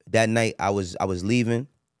 That night, I was leaving,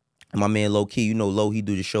 and my man Low Key, you know Low, he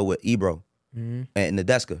do the show with Ebro and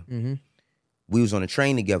Nadeska. We was on a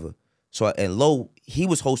train together. And Low, he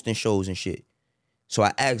was hosting shows and shit. So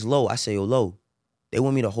I asked Low, I say, yo, Low, they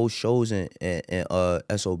want me to host shows and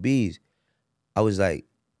SOBs. I was like,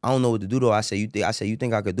 I don't know what to do though. I said, you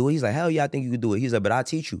think I could do it? He's like, hell yeah, I think you could do it. He's like, but I'll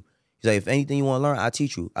teach you. He's like, if anything you want to learn, I'll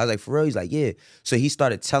teach you. I was like, for real? He's like, yeah. So he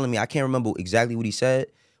started telling me, I can't remember exactly what he said,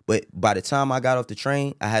 but by the time I got off the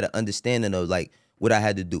train, I had an understanding of like what I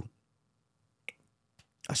had to do.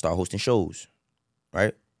 I started hosting shows,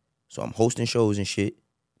 right? So I'm hosting shows and shit.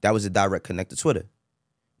 That was a direct connect to Twitter.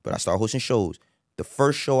 But I started hosting shows. The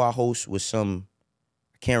first show I host was I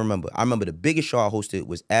can't remember. I remember the biggest show I hosted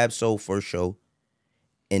was Ab-Soul first show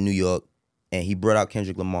in New York, and he brought out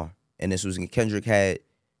Kendrick Lamar. And this was when Kendrick had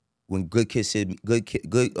when Good Kid,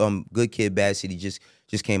 Bad City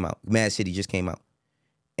just came out. Mad City just came out.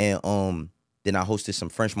 And then I hosted some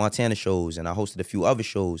French Montana shows, and I hosted a few other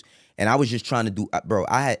shows. And I was just trying to do, bro,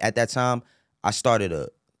 at that time, I started a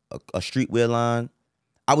streetwear line.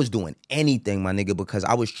 I was doing anything, my nigga, because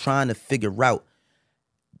I was trying to figure out,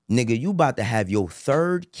 nigga, you about to have your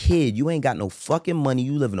third kid. You ain't got no fucking money.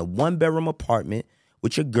 You live in a 1-bedroom apartment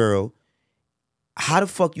with your girl. How the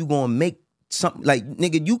fuck you gonna make something? Like,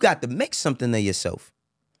 nigga, you got to make something of yourself.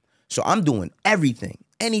 So I'm doing everything,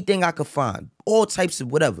 anything I could find, all types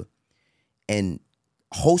of whatever. And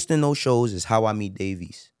hosting those shows is how I meet Dave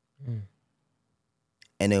East.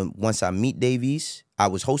 And then once I meet Dave East, I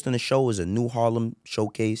was hosting a show as a New Harlem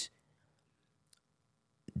showcase.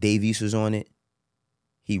 Dave East was on it.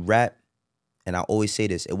 He rapped. And I always say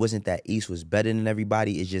this, it wasn't that East was better than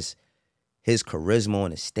everybody. It's just his charisma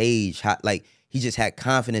on the stage. Like, he just had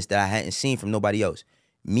confidence that I hadn't seen from nobody else.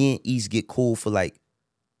 Me and East get cool for like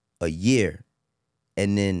a year.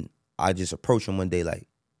 And then I just approach him one day like,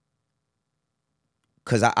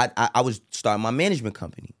 because I was starting my management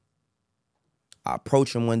company. I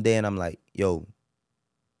approach him one day and I'm like, yo,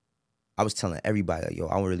 I was telling everybody, like, yo,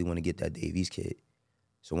 I don't really want to get that Dave East kid.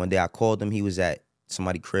 So one day I called him. He was at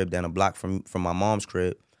somebody's crib down a block from my mom's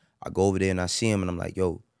crib. I go over there and I see him and I'm like,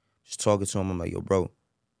 yo, just talking to him. I'm like, yo, bro,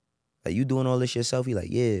 like, you doing all this yourself? He like,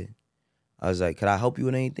 yeah. I was like, could I help you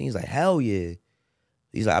with anything? He's like, hell yeah.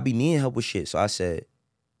 He's like, I be needing help with shit. So I said,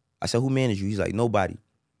 who managed you? He's like, nobody.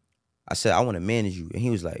 I said, I want to manage you. And he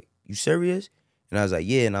was like, you serious? And I was like,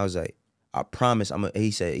 yeah. And I was like, I promise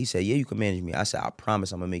he said, yeah, you can manage me. I said, I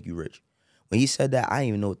promise I'm going to make you rich. When he said that, I didn't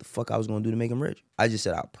even know what the fuck I was going to do to make him rich. I just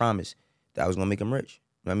said, I promise that I was going to make him rich.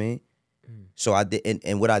 You know what I mean? So I did,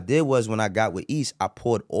 and what I did was when I got with East, I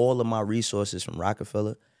poured all of my resources from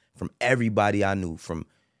Rockefeller, from everybody I knew, from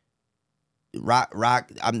Rock.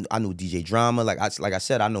 I knew DJ Drama. Like I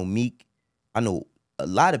said, I know Meek. I know a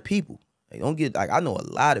lot of people. I know a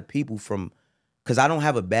lot of people because I don't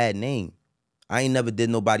have a bad name. I ain't never did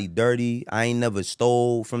nobody dirty. I ain't never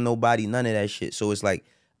stole from nobody, none of that shit. So it's like,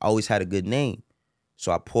 I always had a good name.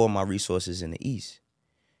 So I poured my resources in the East.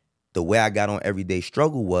 The way I got on Everyday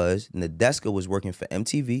Struggle was, Nadeska was working for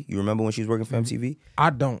MTV. You remember when she was working for MTV? I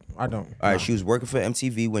don't. All right, she was working for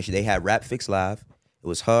MTV when they had Rap Fix Live. It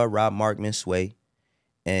was her, Rob Markman, Sway.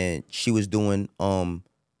 And she was doing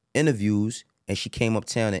interviews, and she came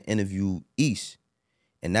uptown and interviewed East.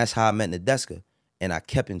 And that's how I met Nadeska. And I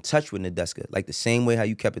kept in touch with Nadeska, like the same way how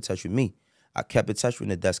you kept in touch with me. I kept in touch with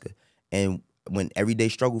Nadeska. And when Everyday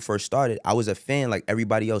Struggle first started, I was a fan like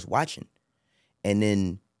everybody else watching. And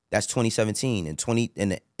then that's 2017. In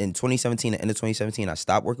 2017, the end of 2017, I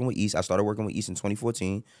stopped working with East. I started working with East in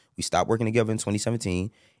 2014. We stopped working together in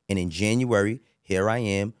 2017. And in January, here I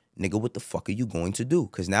am, nigga, what the fuck are you going to do?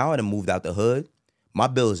 Because now I done moved out the hood. My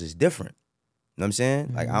bills is different. You know what I'm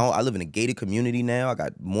saying? Like, I live in a gated community now. I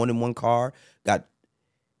got more than one car.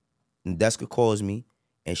 Nadeska calls me,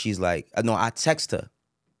 and she's like, no, I text her,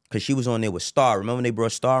 because she was on there with Star. Remember when they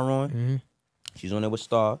brought Star on? She's on there with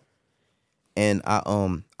Star. and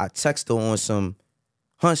I text her on some.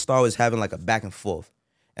 Her and Star was having like a back and forth,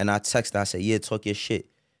 and I text her. I said, "Yeah, talk your shit."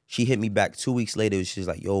 She hit me back 2 weeks later. She's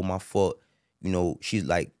like, "Yo, my fault." You know, she's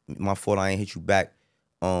like, "My fault. I ain't hit you back."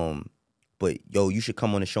 But yo, you should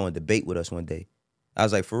come on the show and debate with us one day. I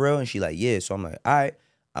was like, "For real?" And she like, "Yeah." So I'm like, "All right."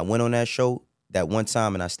 I went on that show that one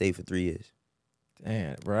time, and I stayed for 3 years.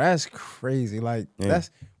 Damn, bro, that's crazy. Like, Yeah.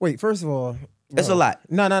 wait, first of all, That's a lot.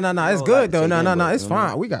 No. It's a good lot though. to No, take in, but, it's you know.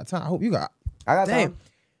 fine. We got time. I hope you got. I got Damn. time.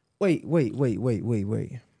 Wait.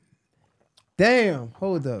 Damn.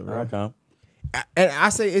 Hold up, I bro. got time. And I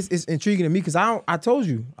say it's intriguing to me because I told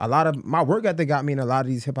you a lot of my work ethic got me in a lot of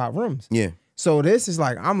these hip hop rooms. Yeah. So this is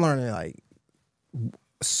like I'm learning like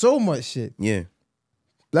so much shit. Yeah.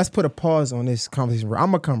 Let's put a pause on this conversation.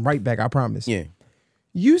 I'm gonna come right back. I promise. Yeah.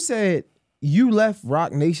 You said you left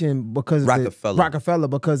Rock Nation because of Rockefeller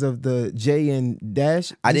because of the J and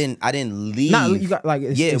Dash. I didn't leave. Not you got like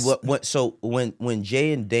So when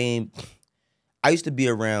Jay and Dame, I used to be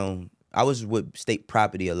around. I was with State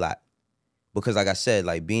Property a lot because, like I said,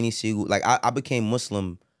 like Beanie Siegel, like I became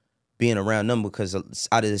Muslim being around them because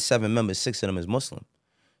out of the 7 members, 6 of them is Muslim.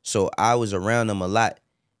 So I was around them a lot,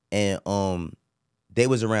 and they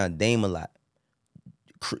was around Dame a lot.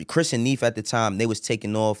 Chris and Neef at the time, they was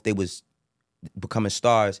taking off. They was becoming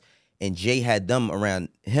stars, and Jay had them around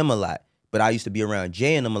him a lot. But I used to be around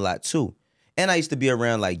Jay and them a lot too. And I used to be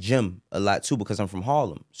around like Jim a lot too because I'm from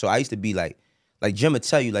Harlem. So I used to be like Jim would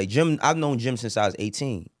tell you, like Jim, I've known Jim since I was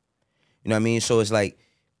 18. You know what I mean? So it's like,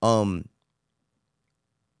 I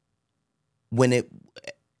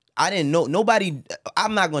didn't know, nobody,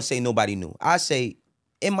 I'm not gonna say nobody knew. I say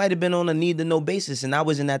it might have been on a need to know basis and I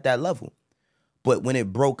wasn't at that level. But when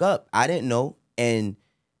it broke up, I didn't know. And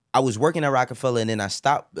I was working at Rockefeller and then I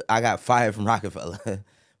stopped. I got fired from Rockefeller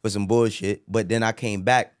for some bullshit. But then I came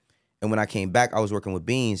back. And when I came back, I was working with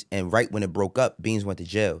Beans. And right when it broke up, Beans went to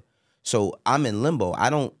jail. So I'm in limbo. I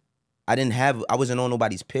wasn't on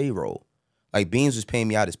nobody's payroll. Like Beans was paying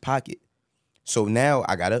me out his pocket. So now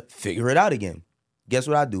I gotta figure it out again. Guess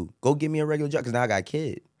what I do? Go get me a regular job. Cause now I got a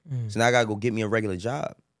kid. So now I gotta go get me a regular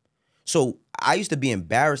job. So I used to be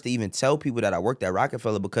embarrassed to even tell people that I worked at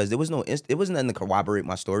Rockefeller because there was nothing to corroborate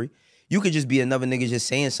my story. You could just be another nigga just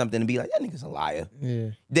saying something and be like, that nigga's a liar. Yeah.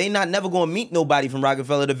 They not never gonna meet nobody from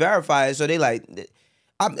Rockefeller to verify it. So they like,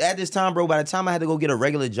 at this time, bro, by the time I had to go get a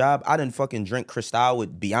regular job, I done fucking drink Cristal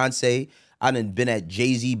with Beyonce. I done been at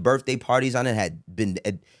Jay-Z birthday parties. I done been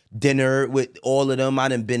at dinner with all of them. I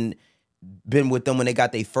done been with them when they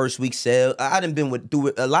got their first week sale. I done been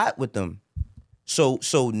through a lot with them. So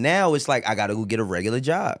now it's like I gotta go get a regular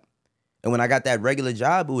job. And when I got that regular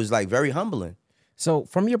job, it was like very humbling. So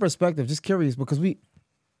from your perspective, just curious, because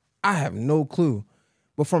I have no clue.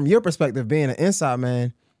 But from your perspective, being an inside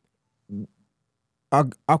man,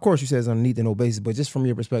 of course you said it's on a need to know basis, but just from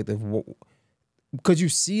your perspective, could you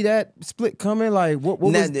see that split coming? Like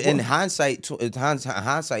in hindsight,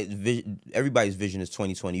 everybody's vision is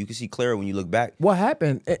 2020. You can see clearer when you look back. What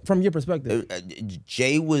happened from your perspective?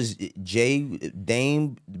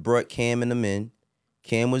 Dame brought Cam and them in.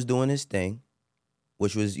 Cam was doing his thing,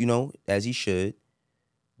 which was, as he should.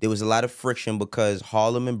 There was a lot of friction because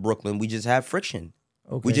Harlem and Brooklyn, we just have friction.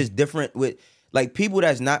 Okay. We just different with, like, people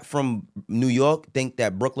that's not from New York think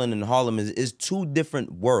that Brooklyn and Harlem is two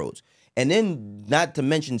different worlds. And then not to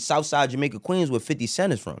mention Southside Jamaica, Queens, where 50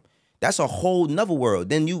 Cent is from. That's a whole nother world.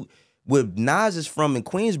 Then where Nas is from in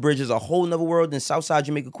Queensbridge is a whole nother world than Southside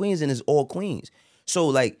Jamaica, Queens, and it's all Queens. So,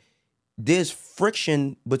 like, there's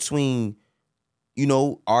friction between,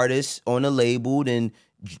 artists on the label, and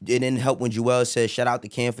it didn't help when Joel said, shout out to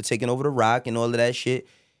Cam for taking over the Rock and all of that shit.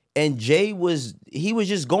 And Jay was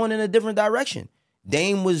just going in a different direction.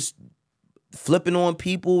 Dame was flipping on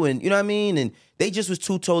people and, you know what I mean? And they just was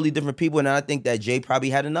two totally different people. And I think that Jay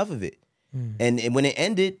probably had enough of it. And when it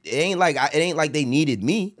ended, it ain't like they needed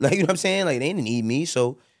me. Like, you know what I'm saying? Like, they didn't need me.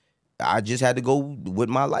 So I just had to go with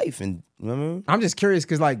my life. And you know what I mean? I'm just curious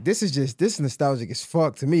because, like, this is nostalgic as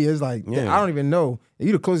fuck to me. It's like, I don't even know.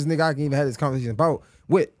 You the closest nigga I can even have this conversation about.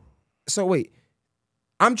 So wait,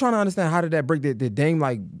 I'm trying to understand, how did that break? Did Dame,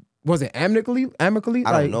 like, was it amicably? I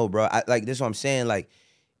don't know, bro. This is what I'm saying. Like,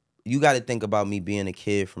 you got to think about me being a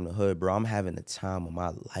kid from the hood, bro. I'm having the time of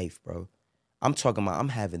my life, bro. I'm talking about I'm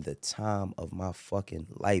having the time of my fucking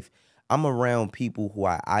life. I'm around people who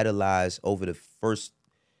I idolize over the first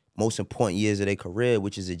most important years of their career,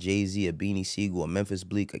 which is a Jay-Z, a Beanie Siegel, a Memphis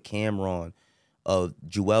Bleak, a Cameron, a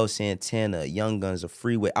Joel Santana, a Young Guns, a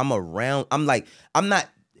Freeway.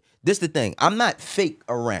 This the thing. I'm not fake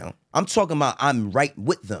around. I'm talking about I'm right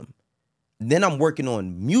with them. Then I'm working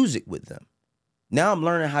on music with them. Now I'm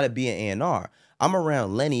learning how to be an A&R. I'm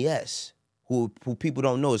around Lenny S., who people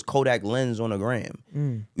don't know is Kodak Lens on a gram.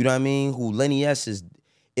 You know what I mean? Who Lenny S is.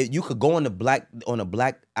 You could go on a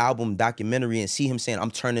Black Album documentary and see him saying,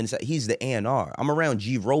 "I'm turning this." He's the A&R. I'm around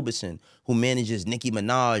G. Robeson, who manages Nicki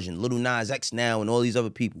Minaj and Lil Nas X now and all these other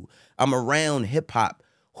people. I'm around hip hop,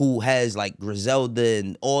 who has like Griselda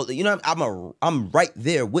and all. You know, I'm right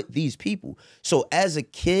there with these people. So as a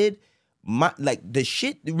kid, the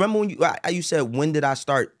shit. Remember when you said, when did I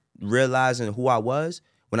start realizing who I was?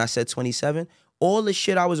 When I said 27, all the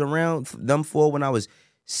shit I was around them for when I was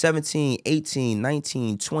 17, 18,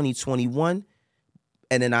 19, 20, 21.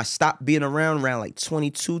 And then I stopped being around like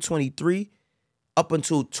 22, 23, up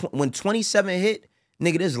until when 27 hit,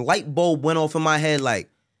 nigga, this light bulb went off in my head like,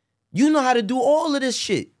 you know how to do all of this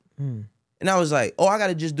shit. And I was like, oh, I got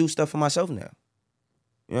to just do stuff for myself now.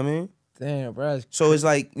 You know what I mean? Damn, bro. So it's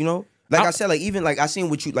like, you know, like I said, like even like I seen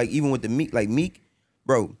what you, like even with the Meek, like Meek,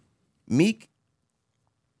 bro, Meek,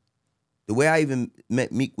 the way I even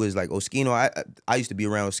met Meek was like Oskino. I used to be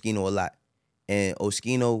around Oskino a lot, and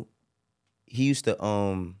Oskino, he used to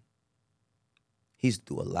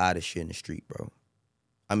do a lot of shit in the street, bro.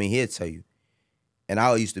 I mean, he'll tell you. And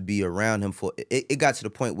I used to be around him for it got to the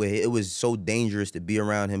point where it was so dangerous to be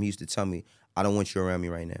around him. He used to tell me, "I don't want you around me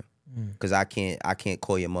right now, because I can't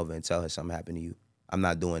call your mother and tell her something happened to you. I'm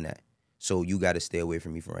not doing that. So you got to stay away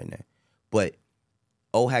from me for right now." But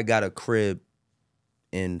O had got a crib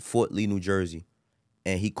in Fort Lee, New Jersey.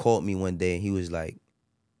 And he called me one day and he was like,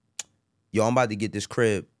 yo, I'm about to get this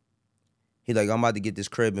crib. He like, I'm about to get this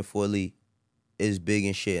crib in Fort Lee. It's big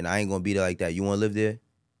and shit, and I ain't gonna be there like that. You wanna live there?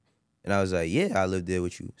 And I was like, yeah, I live there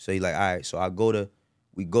with you. So he like, all right. So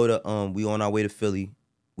we on our way to Philly.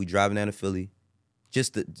 We driving down to Philly.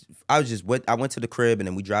 I went to the crib and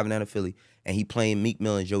then we driving down to Philly and he playing Meek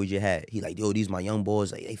Mill and Joey Jihad. He like, yo, these my young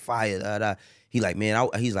boys, like they fire, da da. He like, man,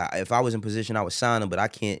 he's like, if I was in position, I would sign them, but I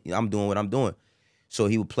can't. I'm doing what I'm doing. So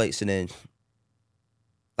he would play. So then,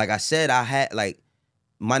 like I said, I had like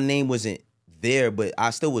my name wasn't there, but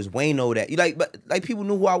I still was Wayno. But people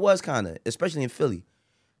knew who I was, kind of, especially in Philly.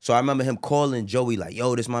 So I remember him calling Joey like,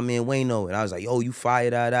 yo, this my man Wayno, and I was like, yo, you fire,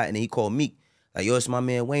 da da. And then he called Meek like, yo, it's my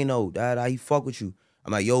man Wayno, da da. He fuck with you.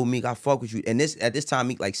 I'm like, yo, Meek, I fuck with you. And at this time,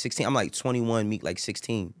 Meek like 16. I'm like 21, Meek like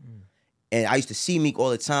 16. And I used to see Meek all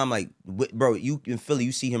the time. Like, bro, you in Philly,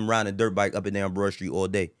 you see him riding a dirt bike up and down Broad Street all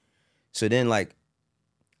day. So then, like,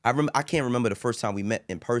 I can't remember the first time we met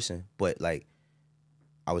in person, but like,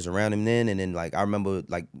 I was around him then, and then like I remember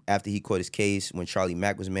like after he caught his case when Charlie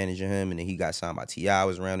Mack was managing him, and then he got signed by T.I. I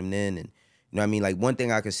was around him then, and you know what I mean. Like one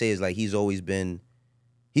thing I can say is like he's always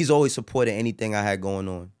supported anything I had going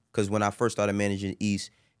on. Cause when I first started managing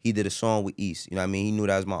East, he did a song with East. You know what I mean? He knew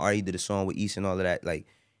that was my art. He did a song with East and all of that. Like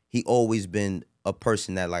he always been a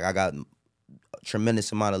person that like I got a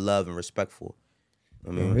tremendous amount of love and respect for.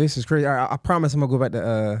 I mean, this is crazy. I promise I'm gonna go back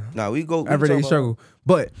to we Everyday Struggle,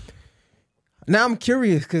 but. Now I'm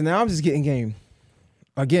curious because now I'm just getting game.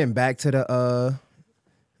 Again, back to the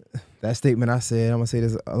that statement I said. I'm gonna say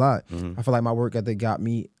this a lot. I feel like my work ethic got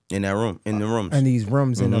me in that room, in the rooms, in these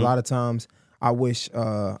rooms, and a lot of times I wish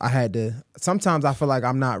I had to. Sometimes I feel like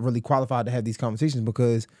I'm not really qualified to have these conversations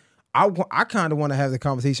because I kind of want to have the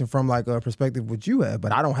conversation from like a perspective what you have,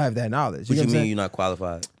 but I don't have that knowledge. What you mean you're not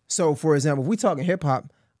qualified? So, for example, if we talking hip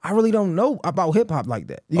hop. I really don't know about hip hop like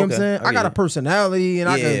that. You know what I'm saying? I got a personality and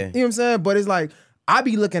I can, you know what I'm saying? But it's like, I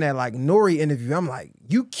be looking at like Nori interview. I'm like,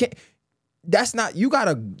 you can't, that's not, you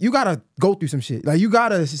gotta go through some shit. Like you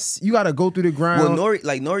gotta go through the ground. Well,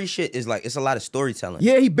 Nori shit is like, it's a lot of storytelling.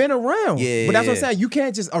 Yeah, he been around. Yeah. But that's what I'm saying. You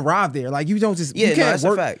can't just arrive there. Like you don't just, you can't that's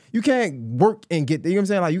work. A fact. You can't work and get there. You know what I'm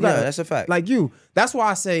saying? Like you gotta. Yeah, that's a fact. Like that's why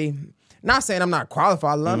I say, not saying I'm not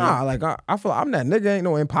qualified. Nah, like I feel like I'm that nigga. Ain't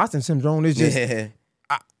no imposter syndrome. It's just,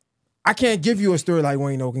 I can't give you a story like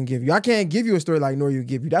Wayno can give you. I can't give you a story like Nori will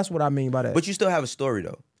give you. That's what I mean by that. But you still have a story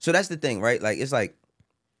though. So that's the thing, right? Like it's like,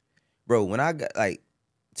 bro, when I got like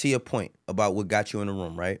to your point about what got you in the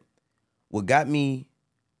room, right? What got me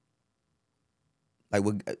in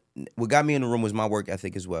the room was my work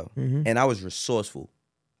ethic as well. And I was resourceful.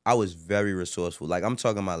 I was very resourceful. Like I'm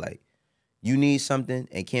talking about like, you need something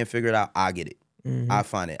and can't figure it out, I get it. I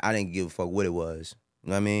find it. I didn't give a fuck what it was. You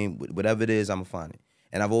know what I mean? Whatever it is, I'm gonna find it.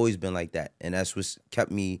 And I've always been like that. And that's what's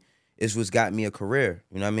kept me, it's what's got me a career.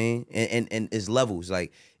 You know what I mean? And it's levels.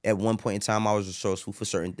 Like at one point in time, I was resourceful for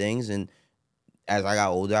certain things. And as I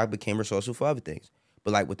got older, I became resourceful for other things.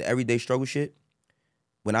 But like with the everyday struggle shit,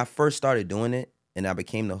 when I first started doing it and I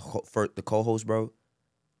became the co-host, bro,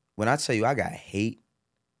 when I tell you I got hate,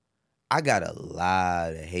 I got a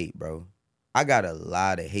lot of hate, bro. I got a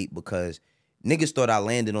lot of hate because niggas thought I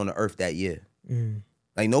landed on the earth that year.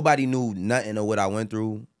 Like nobody knew nothing of what I went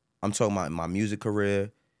through. I'm talking about my music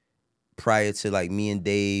career, prior to like me and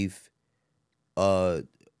Dave, the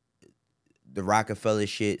Rockefeller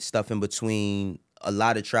shit, stuff in between, a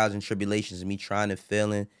lot of trials and tribulations, and me trying and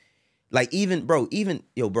failing. Like even, bro, this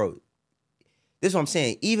is what I'm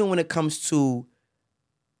saying. Even when it comes to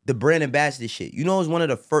the brand ambassador shit, you know, it's one of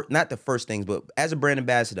the first, not the first things, but as a brand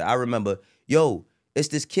ambassador, I remember, yo, it's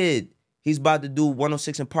this kid. He's about to do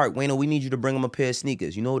 106 in Park. Wayno, we need you to bring him a pair of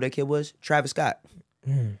sneakers. You know who that kid was? Travis Scott.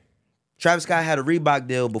 Travis Scott had a Reebok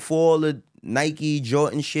deal before all the Nike,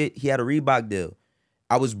 Jordan shit. He had a Reebok deal.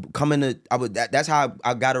 That's how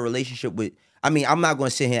I got a relationship with. I mean, I'm not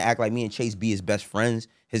gonna sit here and act like me and Chase B is best friends,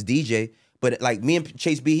 his DJ. But like me and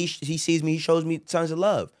Chase B, he sees me, he shows me tons of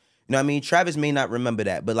love. You know what I mean? Travis may not remember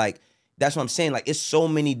that, but like that's what I'm saying. Like it's so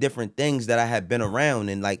many different things that I had been around,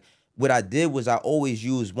 and like what I did was I always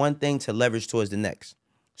used one thing to leverage towards the next.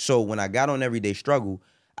 So when I got on Everyday Struggle,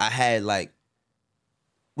 I had like,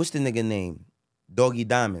 what's the nigga name? Doggy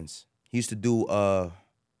Diamonds. He used to do a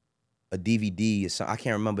DVD or something. I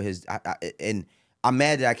can't remember his. And I'm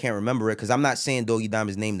mad that I can't remember it because I'm not saying Doggy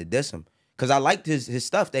Diamonds' name to diss him. Because I liked his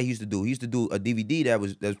stuff that he used to do. He used to do a DVD that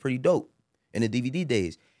was pretty dope in the DVD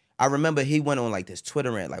days. I remember he went on like this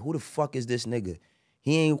Twitter rant, like, who the fuck is this nigga?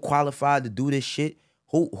 He ain't qualified to do this shit.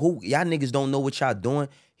 Who y'all niggas don't know what y'all doing.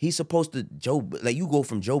 He's supposed to you go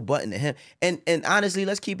from Joe Budden to him. And honestly,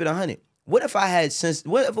 let's keep it 100. What if I had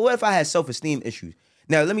what if I had self-esteem issues?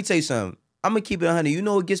 Now, let me tell you something. I'm gonna keep it 100. You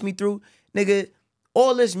know what gets me through? Nigga,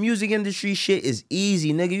 all this music industry shit is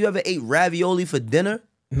easy, nigga. You ever ate ravioli for dinner?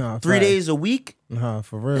 No, 3 days a week? Nah,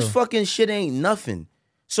 for real. This fucking shit ain't nothing.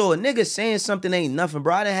 So a nigga saying something ain't nothing,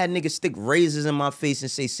 bro. I done had niggas stick razors in my face and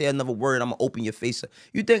say another word, I'm gonna open your face up.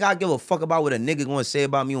 You think I give a fuck about what a nigga gonna say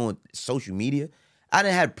about me on social media? I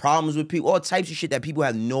done had problems with people, all types of shit that people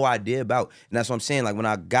have no idea about. And that's what I'm saying. Like when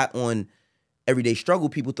I got on Everyday Struggle,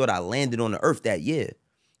 people thought I landed on the earth that year.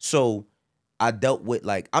 So I dealt with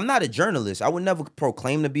like, I'm not a journalist. I would never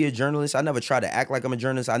proclaim to be a journalist. I never try to act like I'm a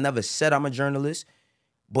journalist. I never said I'm a journalist.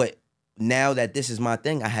 But now that this is my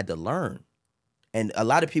thing, I had to learn. And a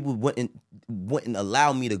lot of people wouldn't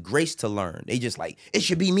allow me the grace to learn. They just like, it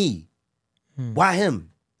should be me. Why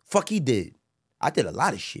him? Fuck he did. I did a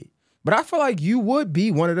lot of shit. But I feel like you would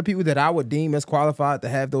be one of the people that I would deem as qualified to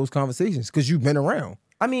have those conversations because you've been around.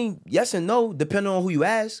 I mean, yes and no, depending on who you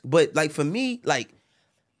ask. But like for me, like,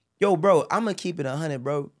 yo, bro, I'm gonna keep it 100,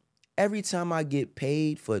 bro. Every time I get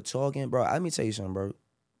paid for talking, bro, let me tell you something, bro.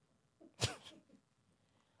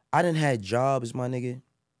 I done had jobs, my nigga,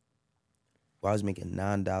 where I was making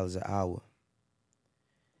 $9 an hour.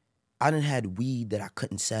 I done had weed that I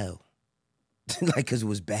couldn't sell. Like, cause it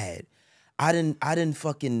was bad. I've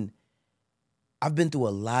been through a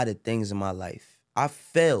lot of things in my life. I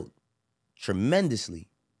failed tremendously.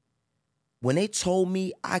 When they told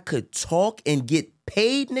me I could talk and get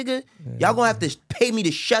paid, nigga, y'all gonna have to pay me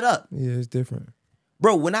to shut up. Yeah, it's different.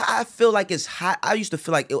 Bro, when I feel like it's hot, I used to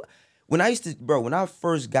feel like when I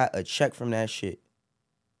first got a check from that shit,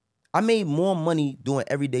 I made more money doing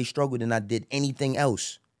Everyday Struggle than I did anything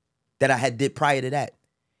else that I had did prior to that.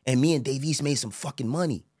 And me and Dave East made some fucking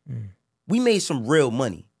money. We made some real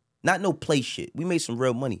money. Not no play shit. We made some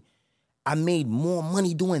real money. I made more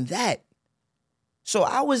money doing that. So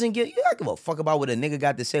I wasn't I don't give a fuck about what a nigga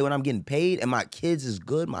got to say when I'm getting paid and my kids is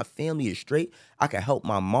good, my family is straight. I can help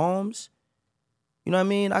my moms. You know what I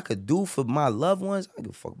mean? I could do for my loved ones. I don't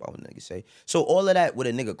give a fuck about what niggas say. So all of that, what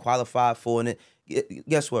a nigga qualified for, and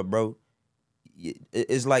guess what, bro?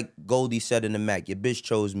 It's like Goldie said in the Mac, your bitch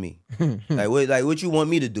chose me. like what you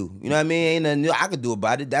want me to do? You know what I mean? Ain't nothing I could do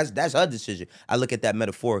about it. That's her decision. I look at that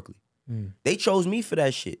metaphorically. They chose me for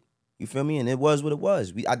that shit. You feel me? And it was what it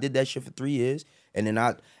was. I did that shit for 3 years. And then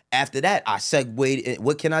after that, I segued,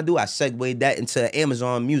 what can I do? I segued that into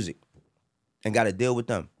Amazon Music and got a deal with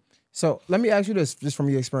them. So let me ask you this, just from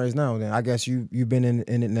your experience now, then. I guess you've been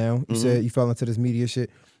in it now. You said you fell into this media shit.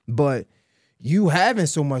 But you having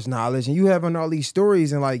so much knowledge and you having all these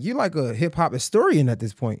stories and like, you like a hip-hop historian at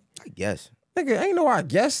this point. I guess. Nigga, ain't no I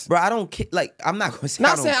guess. Bro, I don't care. Like, I'm not gonna say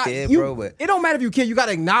I don't care, bro. But it don't matter if you care. You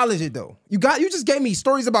gotta acknowledge it though. You just gave me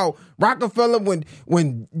stories about Rockefeller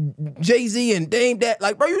when Jay-Z and Dame that.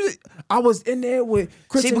 Like, bro, I was in there with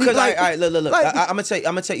Chris. See, because all right, look. Like, I'm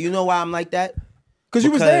gonna tell you. You know why I'm like that? Because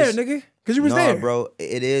you was there, nigga. Because you was there, bro.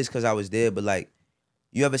 It is because I was there. But like,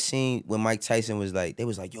 you ever seen when Mike Tyson was like, they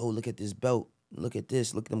was like, yo, look at this belt, look at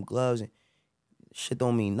this, look at them gloves, and shit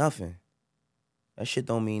don't mean nothing. That shit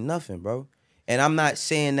don't mean nothing, bro. And I'm not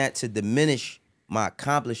saying that to diminish my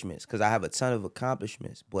accomplishments, because I have a ton of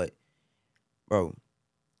accomplishments. But, bro,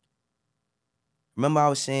 remember I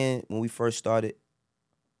was saying when we first started,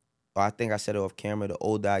 or I think I said it off camera, the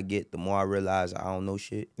older I get, the more I realize I don't know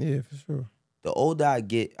shit. Yeah, for sure. The older I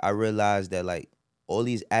get, I realize that like all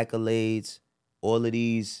these accolades, all of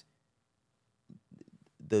these,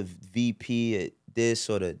 the VP at this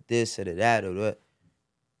or the this or the that or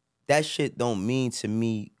that shit don't mean to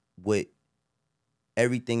me what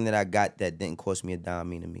everything that I got that didn't cost me a dime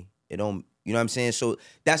mean to me. It don't, you know what I'm saying? So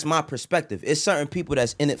that's my perspective. It's certain people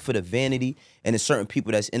that's in it for the vanity, and it's certain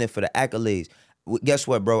people that's in it for the accolades. Guess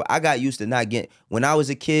what, bro? I got used to not getting, when I was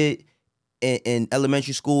a kid in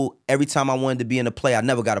elementary school, every time I wanted to be in a play, I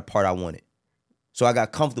never got a part I wanted. So I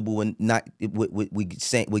got comfortable with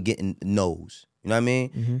getting no's. You know what I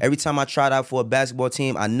mean? Every time I tried out for a basketball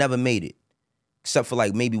team, I never made it. Except for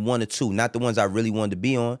like maybe 1 or 2, not the ones I really wanted to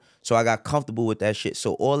be on. So I got comfortable with that shit.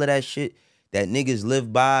 So all of that shit that niggas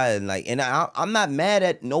live by, and like, and I'm not mad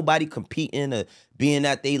at nobody competing or being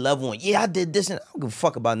at their level and yeah, I did this, and I don't give a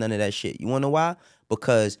fuck about none of that shit. You wanna know why?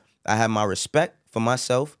 Because I have my respect for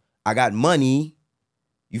myself. I got money.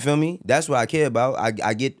 You feel me? That's what I care about.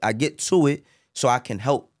 I get to it so I can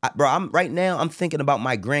help. Bro, right now I'm thinking about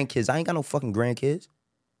my grandkids. I ain't got no fucking grandkids.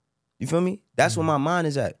 You feel me? That's where my mind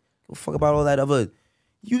is at. Don't fuck about all that other,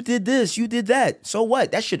 you did this, you did that. So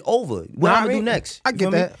what? That shit over. What I'm gonna do next? I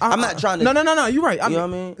get that. I'm not trying to. No. You're right. You know what I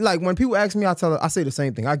mean? Like when people ask me, I say the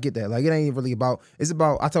same thing. I get that. Like it ain't really about. It's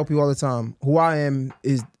about. I tell people all the time, who I am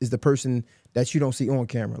is the person that you don't see on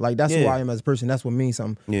camera. Like that's who I am as a person. That's what means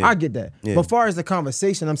something. Yeah. I get that. Yeah. But far as the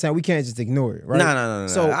conversation, I'm saying we can't just ignore it, right? No.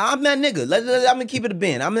 So I'm that nigga. I'm gonna keep it a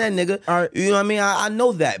band. I'm that nigga. All right. You know what I mean? I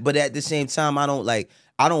know that, but at the same time, I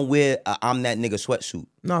don't wear a I'm that nigga sweatsuit.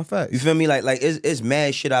 No, facts. You feel me? Like it's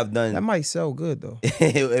mad shit I've done. That might sell good though.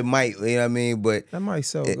 It might, you know what I mean? But that might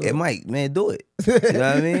sell good. It might, man, do it. You know what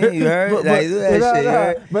I mean? You heard? Do that shit.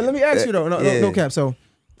 Right? But let me ask you though, no cap. So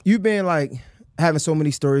you've been like having so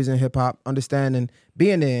many stories in hip hop, understanding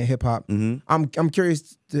being there in hip hop. I'm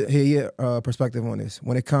curious to hear your perspective on this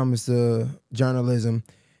when it comes to journalism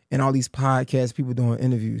and all these podcasts, people doing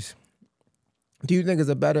interviews. Do you think it's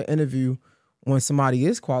a better interview when somebody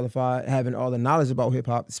is qualified, having all the knowledge about hip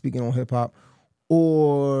hop, speaking on hip hop,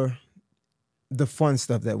 or the fun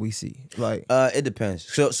stuff that we see? Like, it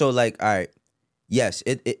depends. So like, all right, yes,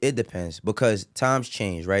 it depends because times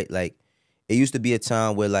change, right? Like, it used to be a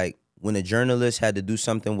time where like when a journalist had to do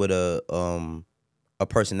something with a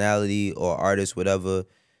personality or artist, whatever,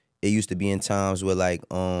 it used to be in times where like,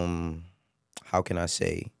 how can I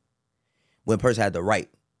say, when a person had to write.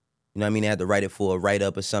 You know what I mean? They had to write it for a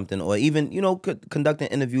write-up or something, or even, you know, conducting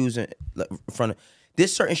interviews in front of.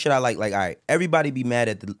 There's certain shit I like, all right, everybody be mad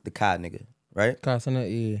at the Kai nigga, right? Kai,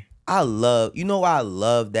 yeah. I love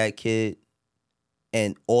that kid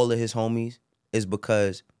and all of his homies is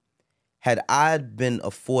because had I been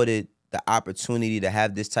afforded the opportunity to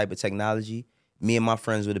have this type of technology, me and my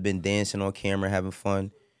friends would have been dancing on camera, having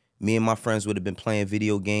fun. Me and my friends would have been playing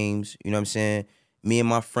video games, you know what I'm saying? Me and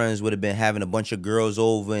my friends would have been having a bunch of girls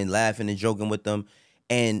over and laughing and joking with them.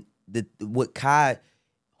 And what Kai,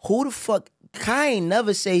 who the fuck, Kai ain't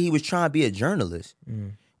never say he was trying to be a journalist.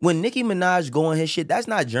 When Nicki Minaj go on his shit, that's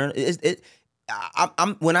not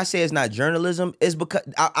when I say it's not journalism, it's because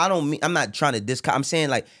I'm not trying to discount. I'm saying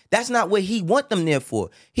like that's not what he want them there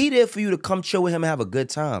for. He there for you to come chill with him and have a good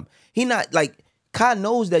time. He not like Kai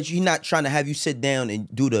knows that you're not trying to have you sit down and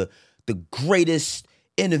do the greatest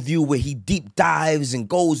interview where he deep dives and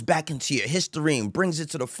goes back into your history and brings it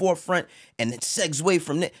to the forefront and it segue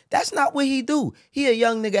from there. That's not what he do. He a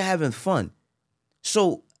young nigga having fun.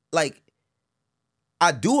 So like,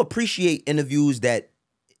 I do appreciate interviews that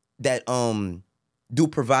do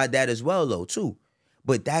provide that as well though too.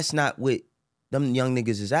 But that's not what them young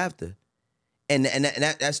niggas is after. And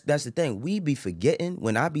that's the thing. We be forgetting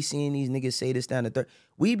when I be seeing these niggas say this down the third.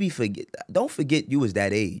 We be don't forget you was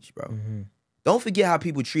that age, bro. Don't forget how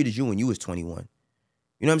people treated you when you was 21.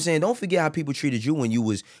 You know what I'm saying? Don't forget how people treated you when you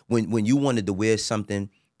was when you wanted to wear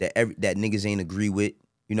something that that niggas ain't agree with.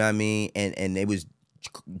 You know what I mean? And they was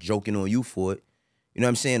joking on you for it. You know what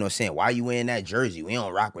I'm saying? Or saying, why you wearing that jersey? We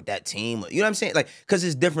don't rock with that team. You know what I'm saying? Like, because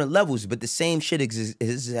it's different levels, but the same shit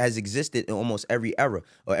has existed in almost every era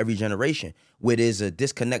or every generation where there's a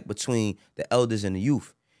disconnect between the elders and the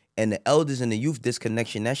youth. And the elders and the youth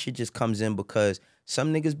disconnection, that shit just comes in because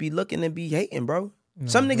some niggas be looking and be hating, bro.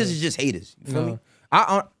 Some niggas is just haters. You feel me?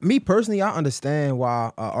 Me personally, I understand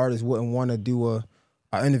why artists wouldn't want to do a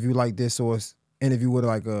interview like this or an interview with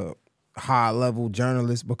like a high level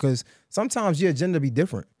journalist because sometimes your agenda be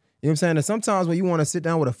different. You know what I'm saying? And sometimes when you want to sit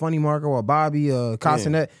down with a Funny Marker or a Bobby or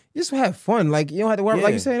Castanet, you just have fun. Like, you don't have to worry.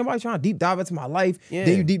 Like you say, nobody trying to deep dive into my life.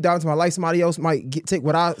 Then you deep dive into my life, somebody else might take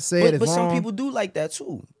what I said as but wrong. some people do like that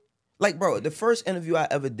too. Like, bro, the first interview I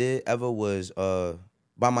ever did was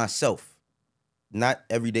by myself. Not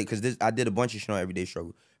every day, because I did a bunch of shit on Everyday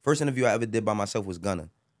Struggle. First interview I ever did by myself was Gunna.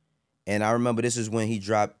 And I remember this is when he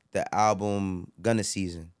dropped the album Gunna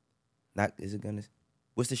Season. Is it Gunna?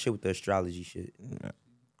 What's the shit with the astrology shit? No.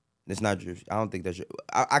 It's not. I don't think that's.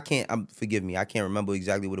 I can't. Forgive me. I can't remember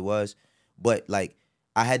exactly what it was, but like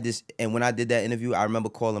I had this, and when I did that interview, I remember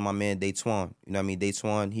calling my man Daytwan. You know what I mean?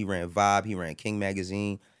 Daytwan. He ran Vibe. He ran King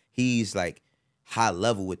Magazine. He's like high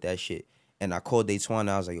level with that shit. And I called Daytwan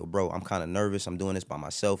and I was like, yo, bro, I'm kind of nervous. I'm doing this by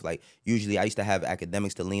myself. Like usually I used to have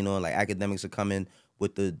academics to lean on. Like academics would come in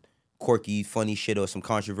with the quirky, funny shit or some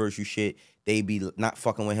controversial shit. They be not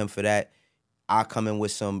fucking with him for that. I come in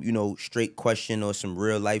with some, you know, straight question or some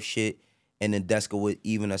real life shit, and then Deska would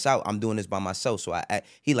even us out. I'm doing this by myself, so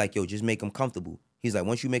he like, yo, just make him comfortable. He's like,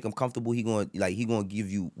 once you make him comfortable, he gonna give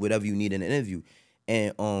you whatever you need in an interview.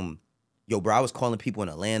 And yo, bro, I was calling people in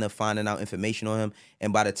Atlanta, finding out information on him,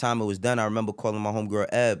 and by the time it was done, I remember calling my homegirl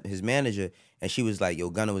Eb, his manager, and she was like,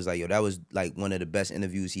 yo, Gunna was like, yo, that was like one of the best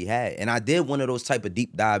interviews he had. And I did one of those type of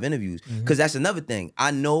deep dive interviews, because that's another thing.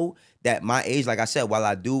 I know that my age, like I said, while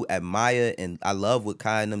I do admire and I love what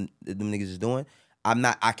Kai and them niggas is doing,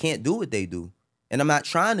 I can't do what they do. And I'm not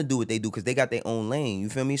trying to do what they do because they got their own lane, you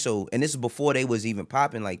feel me? So, and this is before they was even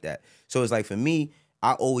popping like that. So it's like, for me,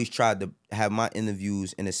 I always tried to have my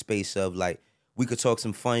interviews in a space of like, we could talk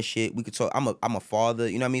some fun shit. We could talk, I'm a father,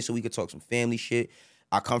 you know what I mean? So we could talk some family shit.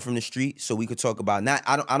 I come from the street, so we could talk about,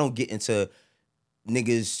 I don't get into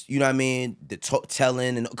niggas, you know what I mean, the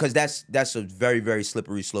telling, and because that's a very, very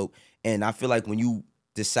slippery slope. And I feel like when you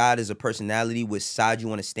decide as a personality which side you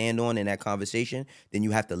want to stand on in that conversation, then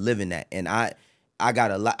you have to live in that. And I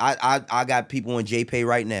got a lot, I got people on JPay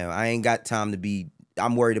right now. I ain't got time to be,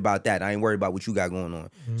 I'm worried about that. I ain't worried about what you got going on.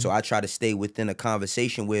 So I try to stay within a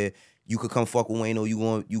conversation where you could come fuck with Wayno,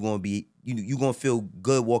 you gonna feel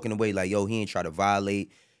good walking away like, yo, he ain't try to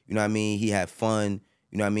violate, you know what I mean? He had fun,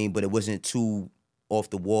 you know what I mean? But it wasn't too off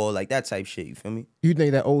the wall, like that type shit, you feel me? You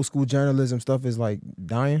think that old school journalism stuff is like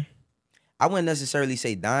dying? I wouldn't necessarily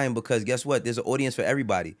say dying, because guess what? There's an audience for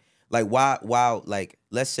everybody. Like, like,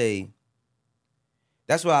 let's say,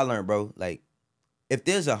 that's what I learned, bro. Like, if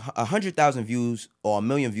there's 100,000 views or 1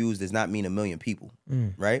 million views, does not mean 1 million people,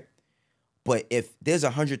 right? But if there's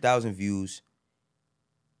 100,000 views,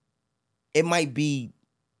 it might be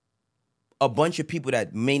a bunch of people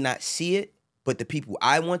that may not see it, but the people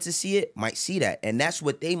I want to see it might see that, and that's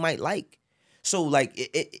what they might like. So,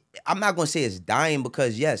 like, I'm not gonna say it's dying,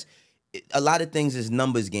 because yes, a lot of things is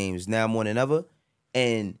numbers games now more than ever,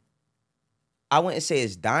 and I wouldn't say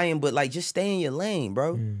it's dying, but like, just stay in your lane,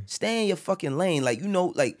 bro. Stay in your fucking lane. Like, you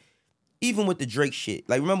know, like, even with the Drake shit,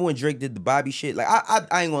 like, remember when Drake did the Bobby shit? Like,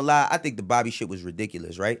 I ain't gonna lie, I think the Bobby shit was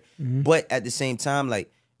ridiculous, right? But at the same time,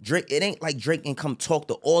 like, Drake, it ain't like Drake can come talk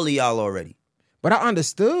to all of y'all already. But I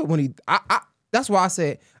understood when that's why I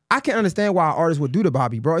said, I can understand why artists would do the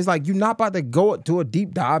Bobby, bro. It's like, you're not about to go to a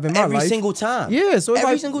deep dive in my life. Every single time. Yeah, so it's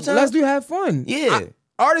every like, single time. Let's have fun. Yeah.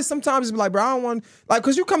 Artists sometimes be like, bro, I don't want, like,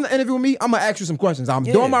 because you come to interview with me, I'm going to ask you some questions. I'm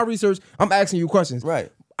doing my research, I'm asking you questions.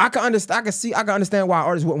 Right. I can understand why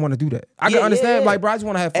artists wouldn't want to do that. I can understand, like, bro, I just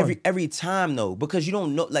want to have fun. Every time, though, because you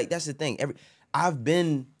don't know, like, that's the thing. I've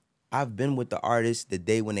been with the artists the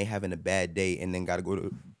day when they having a bad day, and then got to go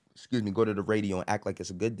to the radio and act like it's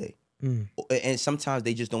a good day. And sometimes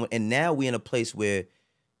they just don't. And now we in a place where,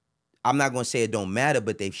 I'm not going to say it don't matter,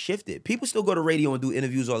 but they've shifted. People still go to radio and do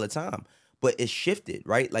interviews all the time, but it's shifted,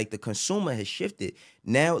 right? Like, the consumer has shifted.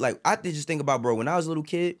 Now, like, I just think about, bro, when I was a little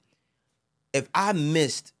kid, if I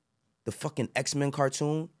missed the fucking X-Men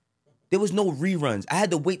cartoon, there was no reruns. I had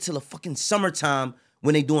to wait till the fucking summertime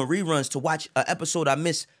when they doing reruns to watch an episode I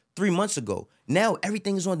missed 3 months ago. Now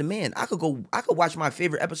everything is on demand. I could watch my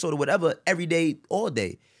favorite episode or whatever every day, all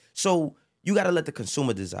day. So you gotta let the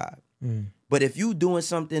consumer decide. But if you doing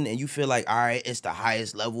something and you feel like, all right, it's the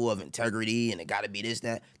highest level of integrity and it gotta be this,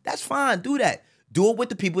 that, that's fine. Do that. Do it with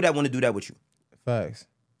the people that want to do that with you. Facts.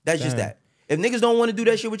 That's just that. If niggas don't want to do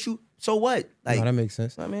that shit with you, so what? Like, no, that makes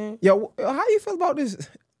sense. I mean, yo, how you feel about this?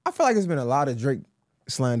 I feel like there's been a lot of Drake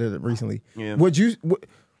slander recently. Yeah.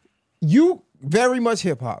 You very much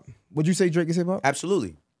hip hop. Would you say Drake is hip hop?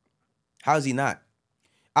 Absolutely. How is he not?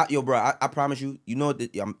 Yo, bro, I promise you. You know what?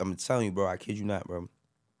 I'm telling you, bro. I kid you not, bro.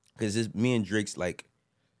 Because this me and Drake's like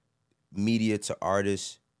media to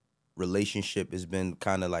artist relationship has been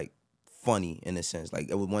kind of like funny in a sense.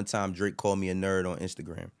 Like, at one time Drake called me a nerd on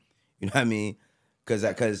Instagram. You know what I mean? Because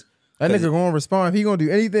that nigga gonna respond. If he gonna do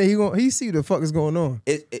anything, he see what the fuck is going on.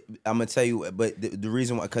 I'm gonna tell you, but the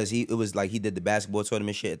reason why, because it was like he did the basketball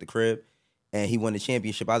tournament shit at the crib, and he won the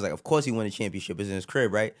championship. I was like, of course he won the championship. It's in his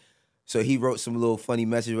crib, right? So he wrote some little funny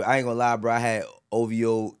message. I ain't gonna lie, bro. I had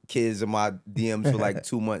OVO kids in my DMs for like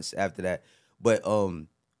 2 months after that. But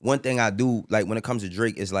one thing I do, like when it comes to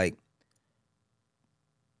Drake, is like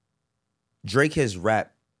Drake has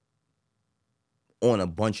rapped on a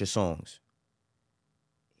bunch of songs.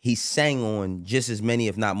 He sang on just as many,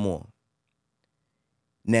 if not more.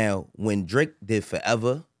 Now, when Drake did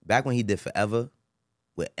Forever, back when he did Forever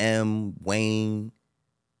with Wayne,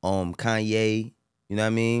 Kanye, you know what I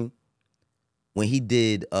mean? When he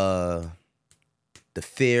did the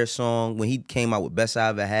Fear song, when he came out with Best I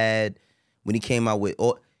Ever Had, when he came out with,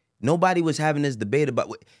 nobody was having this debate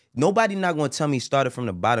about, nobody not gonna tell me started from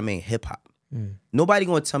the bottom ain't hip hop. Nobody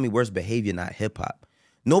gonna tell me Worst Behavior not hip hop.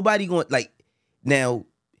 Nobody gonna, like, now,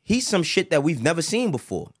 he's some shit that we've never seen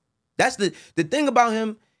before. That's the thing about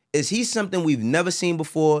him, is he's something we've never seen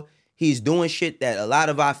before. He's doing shit that a lot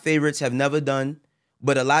of our favorites have never done,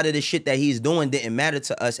 but a lot of the shit that he's doing didn't matter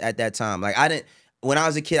to us at that time. Like, when I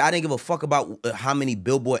was a kid, I didn't give a fuck about how many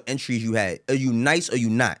Billboard entries you had. Are you nice or you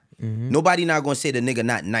not? Nobody not gonna say the nigga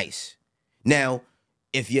not nice. Now,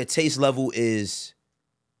 if your taste level is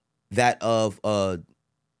that of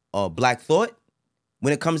Black Thought,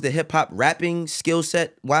 when it comes to hip hop rapping skill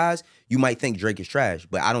set wise, you might think Drake is trash,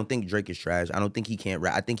 but I don't think Drake is trash. I don't think he can't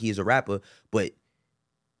rap. I think he is a rapper, but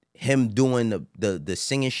him doing the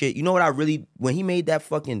singing shit, you know what when he made that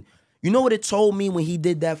fucking, you know what it told me when he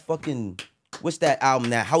did that fucking, what's that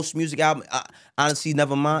album, that house music album, Honestly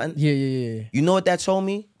Nevermind? Yeah. You know what that told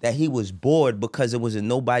me? That he was bored because there wasn't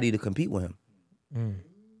nobody to compete with him.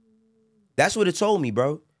 That's what it told me,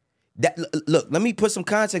 bro. Look, let me put some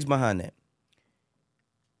context behind that.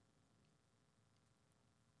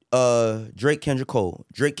 Drake, Kendrick Cole,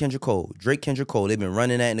 Drake, Kendrick Cole, Drake, Kendrick Cole. They've been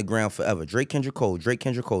running that in the ground forever. Drake, Kendrick Cole, Drake,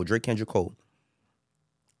 Kendrick Cole, Drake, Kendrick Cole.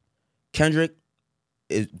 Kendrick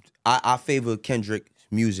is, I favor Kendrick's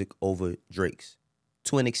music over Drake's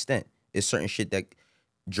to an extent. There's certain shit that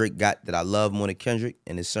Drake got that I love more than Kendrick,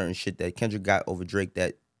 and there's certain shit that Kendrick got over Drake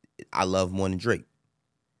that I love more than Drake.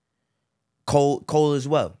 Cole as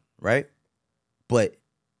well, right? But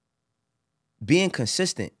being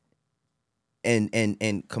consistent and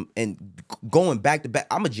going back to back,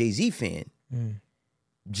 I'm a Jay-Z fan.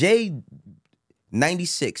 Jay,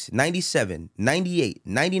 96, 97, 98,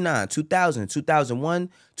 99, 2000, 2001,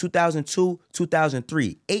 2002,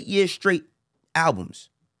 2003. 8 years straight albums.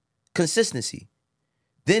 Consistency.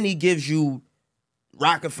 Then he gives you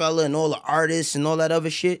Rockefeller and all the artists and all that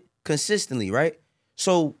other shit consistently, right?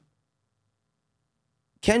 So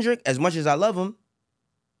Kendrick, as much as I love him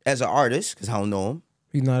as an artist, because I don't know him,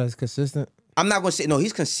 he's not as consistent. I'm not gonna say no,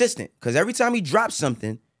 he's consistent, because every time he drops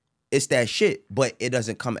something, it's that shit, but it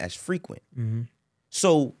doesn't come as frequent.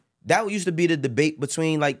 So that used to be the debate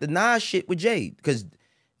between like the Nas shit with Jay, because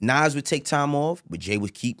Nas would take time off, but Jay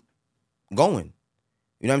would keep going.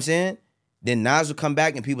 You know what I'm saying? Then Nas would come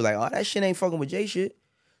back and people like, oh, that shit ain't fucking with Jay shit.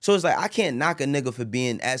 So it's like, I can't knock a nigga for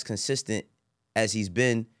being as consistent as he's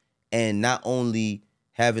been, and not only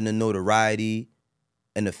having the notoriety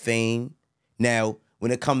and the fame. Now,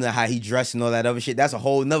 when it comes to how he dressed and all that other shit, that's a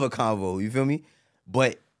whole nother convo, you feel me?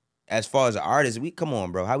 But as far as an artist, come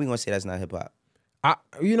on, bro. How we gonna say that's not hip hop?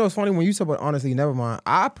 You know, it's funny when you talk about Honestly Nevermind,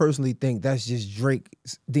 I personally think that's just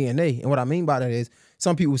Drake's DNA. And what I mean by that is,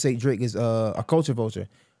 some people say Drake is a culture vulture.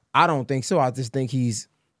 I don't think so. I just think he's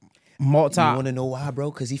multi. You wanna know why, bro?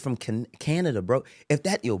 Because he's from Canada, bro.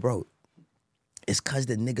 Bro, it's because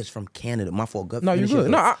the nigga's from Canada. My fault. No, you're good.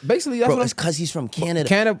 No, basically, that's bro, it's because he's from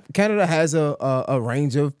Canada. Canada has a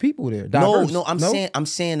range of people there. Diverse. No, I'm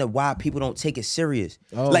saying that why people don't take it serious.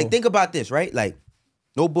 Like, think about this, right? Like,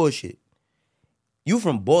 no bullshit. You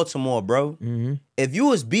from Baltimore, bro. If you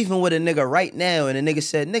was beefing with a nigga right now and a nigga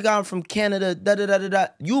said, nigga, I'm from Canada, da-da-da-da-da,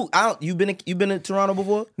 you been in Toronto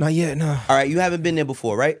before? Not yet, no. All right, you haven't been there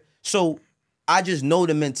before, right? So I just know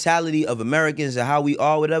the mentality of Americans and how we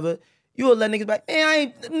are, whatever. You will let niggas be like,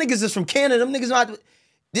 man, niggas is from Canada. Them niggas not.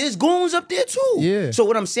 There's goons up there too. Yeah. So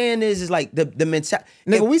what I'm saying is like the mentality.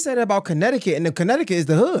 Nigga, we said that about Connecticut, and the Connecticcut is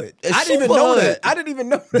the hood. I didn't even know that. I didn't even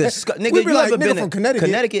know that. Nigga, we be you like, ever been from Connecticut?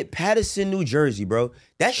 Connecticut, Patterson, New Jersey, bro.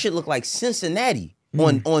 That shit look like Cincinnati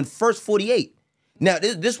on First 48. Now,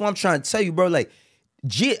 this is what I'm trying to tell you, bro. Like,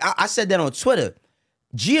 I said that on Twitter.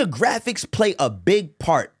 Geographics play a big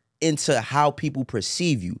part into how people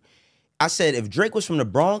perceive you. I said if Drake was from the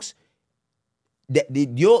Bronx,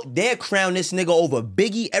 they'd crown this nigga over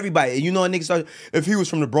Biggie, everybody. You know, a nigga started, if he was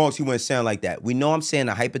from the Bronx, he wouldn't sound like that. We know I'm saying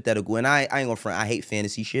a hypothetical, and I ain't gonna front, I hate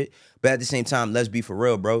fantasy shit. But at the same time, let's be for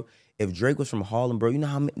real, bro. If Drake was from Harlem, bro, you know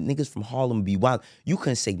how niggas from Harlem be wild. You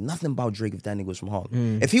couldn't say nothing about Drake if that nigga was from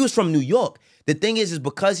Harlem. If he was from New York, the thing is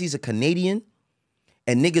because he's a Canadian,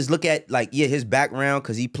 And niggas look at, like, yeah, his background,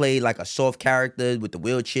 because he played like a soft character with the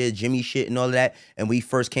wheelchair, Jimmy shit and all of that. And when he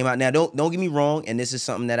first came out. Now, don't get me wrong, and this is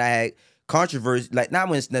something that I had controversy, like, not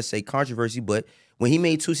when it's necessarily controversy, but when he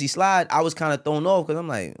made Tootsie Slide, I was kind of thrown off because I'm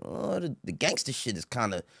like, oh, the gangster shit is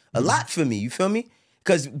kind of a lot for me. You feel me?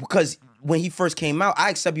 Because when he first came out, I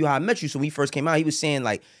Accept You How I Met You. So when he first came out, he was saying,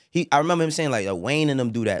 like, I remember him saying, like, Wayne and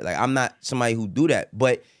them do that. Like, I'm not somebody who do that.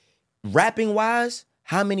 But rapping wise,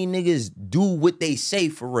 how many niggas do what they say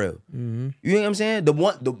for real? You know what I'm saying?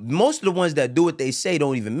 Most of the ones that do what they say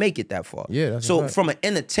don't even make it that far. Yeah. That's so from an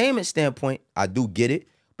entertainment standpoint, I do get it.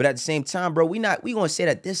 But at the same time, bro, we gonna say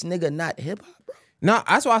that this nigga not hip hop, bro. No,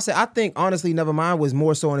 that's why I said I think honestly, Nevermind was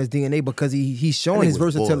more so in his DNA because he's showing his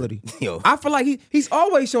versatility. Yo. I feel like he's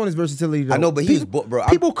always showing his versatility. Though. I know, but he's bro.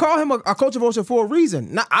 People call him a culture vulture for a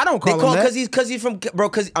reason. Now, I don't call him that because he's from bro.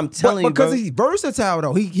 Because I'm telling you, because bro. he's versatile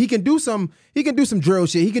though. He can do some drill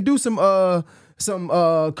shit. He can do some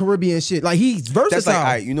Caribbean shit. Like he's versatile. That's like, all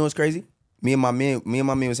right, you know what's crazy? Me and my man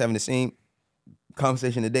was having the same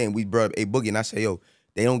conversation today, and we brought up A Boogie, and I said, yo,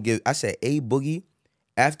 they don't give. I said A Boogie.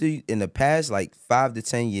 After, in the past, like 5 to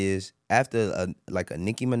 10 years, after a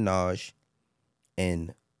Nicki Minaj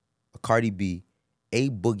and a Cardi B, A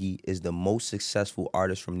Boogie is the most successful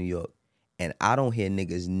artist from New York. And I don't hear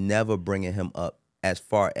niggas never bringing him up as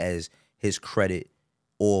far as his credit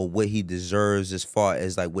or what he deserves as far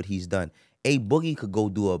as like what he's done. A Boogie could go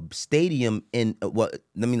do a stadium in,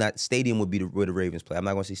 stadium would be where the Ravens play. I'm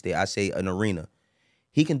not going to say stadium. I say an arena.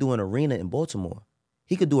 He can do an arena in Baltimore.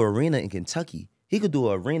 He could do an arena in Kentucky. He could do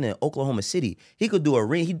an arena in Oklahoma City. He could do an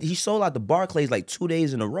arena. He sold out the Barclays like 2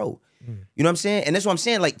 days in a row. You know what I'm saying? And that's what I'm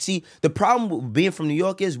saying. Like, see, the problem with being from New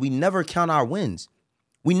York is we never count our wins.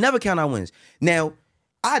 We never count our wins. Now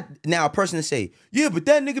a person to say, yeah, but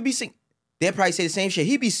that nigga be singing. They'll probably say the same shit.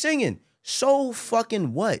 He be singing. So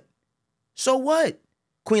fucking what? So what?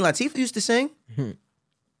 Queen Latifah used to sing.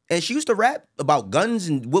 And she used to rap about guns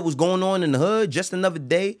and what was going on in the hood. Just another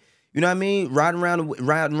day. You know what I mean? Riding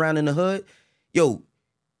around in the hood. Yo,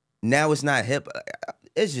 now it's not hip.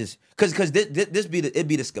 It's just because it'd be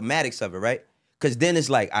the schematics of it, right? Because then it's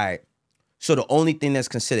like, all right. So the only thing that's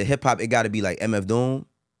considered hip hop, it got to be like MF Doom.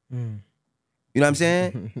 You know what I'm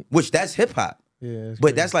saying? Which that's hip hop. Yeah,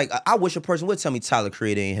 but that's like, I wish a person would tell me Tyler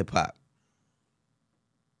Creator ain't hip hop.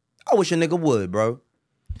 I wish a nigga would, bro.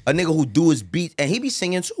 A nigga who do his beats and he be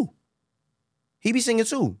singing too. He be singing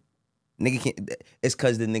too. Nigga can't. It's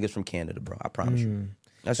because the niggas from Canada, bro. I promise you.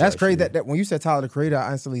 That's crazy. That when you said Tyler the Creator,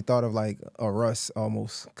 I instantly thought of like a Russ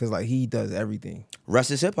almost, because like he does everything.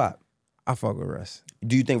 Russ is hip hop. I fuck with Russ.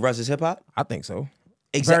 Do you think Russ is hip hop? I think so.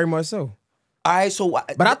 Exactly. Very much so. All right, so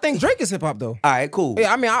but I think Drake is hip hop though. All right, cool.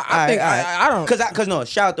 Yeah, I mean, I think I don't. Cause no,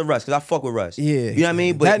 shout out to Russ, cause I fuck with Russ. Yeah, you know what I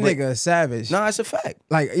mean. But that nigga is savage. No, it's a fact.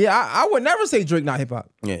 Like, yeah, I would never say Drake not hip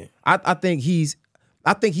hop. Yeah, I think he's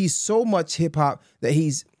so much hip hop that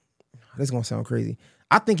he's. This is gonna sound crazy.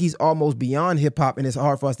 I think he's almost beyond hip hop, and it's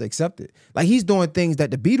hard for us to accept it. Like he's doing things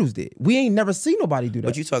that the Beatles did. We ain't never seen nobody do that.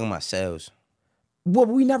 But you talking about sales? Well,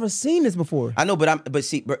 we never seen this before. I know, but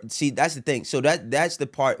see, that's the thing. So that's the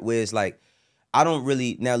part where it's like, I don't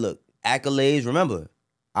really now look accolades. Remember,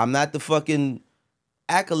 I'm not the fucking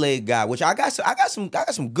accolade guy. Which I got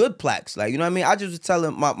some good plaques. Like, you know what I mean? I just was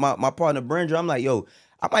telling my partner Brandon, I'm like, yo,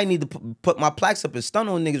 I might need to put my plaques up and stun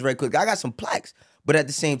on niggas right quick. I got some plaques, but at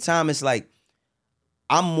the same time, it's like,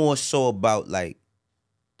 I'm more so about like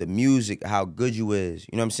the music, how good you is.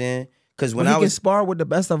 You know what I'm saying? Because when he I was can spar with the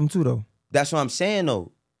best of them too, though. That's what I'm saying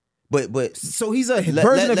though. But so he's a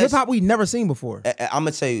version of hip hop we never seen before. I'm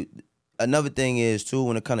gonna tell you another thing is too,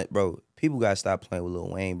 when it comes to, bro, people gotta stop playing with Lil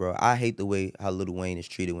Wayne, bro. I hate the way how Lil Wayne is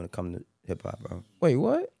treated when it comes to hip hop, bro. Wait,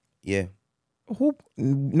 what? Yeah. Who?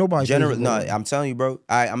 Nobody. No, I'm telling you, bro.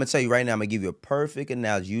 I'm gonna tell you right now. I'm gonna give you a perfect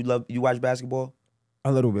analogy. You watch basketball?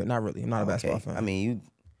 A little bit, not really. I'm not a basketball fan. I mean, you.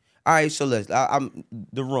 All right, so I'm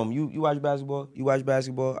the room. You watch basketball? You watch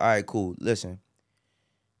basketball? All right, cool. Listen,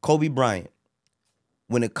 Kobe Bryant.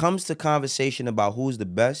 When it comes to conversation about who's the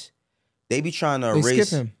best, they be trying to erase.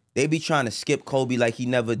 Skip him. They be trying to skip Kobe like he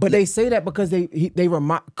never. But they say that because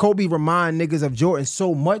Kobe remind niggas of Jordan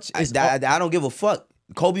so much. I don't give a fuck.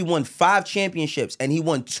 Kobe won 5 championships, and he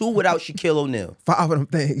won 2 without Shaquille O'Neal. 5 of them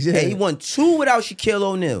things, yeah. And he won 2 without Shaquille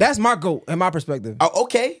O'Neal. That's my GOAT, in my perspective. Oh,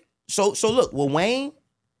 okay. So look, well,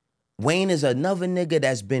 Wayne is another nigga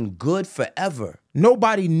that's been good forever.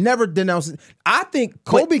 Nobody never denounced it. I think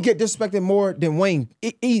Kobe get disrespected more than Wayne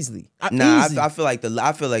easily. Nah, easy. I feel like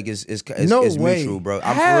it's No it's way. mutual, bro.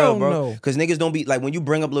 I'm Hell for real, bro. no. Because niggas don't be like, when you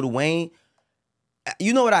bring up Lil Wayne.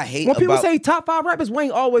 You know what I hate when people about, say top 5 rappers,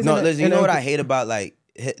 Wayne always. No, listen. You know what I hate about, like,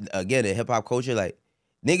 again, the hip hop culture, like,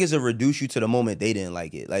 niggas will reduce you to the moment they didn't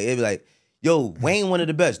like it. Like, it'd be like, yo, Wayne one of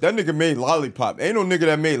the best. That nigga made Lollipop. Ain't no nigga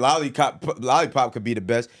that made Lollipop could be the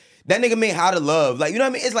best. That nigga made How to Love. Like, you know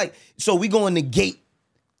what I mean? It's like, so we gonna negate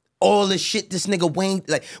all the shit this nigga Wayne,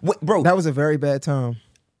 like, bro. That was a very bad time.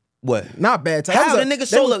 What? Not bad time. How the nigga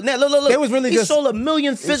sold look. It was really he just sold 1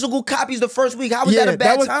 million physical copies the first week. How was that a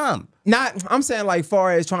bad time? Not. I'm saying like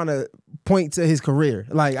far as trying to point to his career.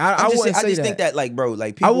 Like I wouldn't say I just that. think that like bro,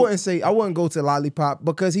 like people. I wouldn't go to Lollipop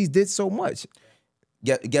because he did so much.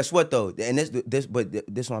 Yeah, guess what though? And this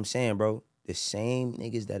what I'm saying, bro. The same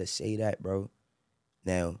niggas that'll say that, bro.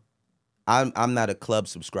 Now, I'm not a club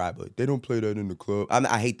subscriber. They don't play that in the club.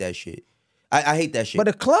 I hate that shit. I hate that shit. But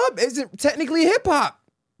the club isn't technically hip hop.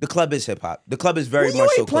 The club is hip hop. The club is very much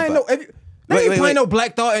so playing hip hop. They ain't playing no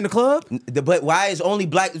Black Thought in the club. But why is only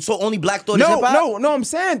Black? So only Black Thought is hip hop? No. I'm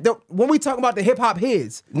saying when we talk about the hip hop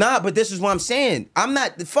heads. Nah, but this is what I'm saying. I'm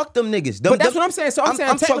not. Fuck them niggas. But that's what I'm saying. So I'm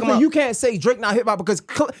saying technically you can't say Drake not hip hop because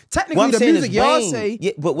technically the music y'all say.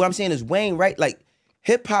 Yeah, but what I'm saying is Wayne, right? Like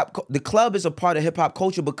hip hop. The club is a part of hip hop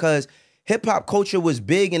culture because hip hop culture was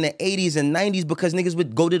big in the 80s and 90s because niggas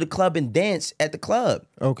would go to the club and dance at the club.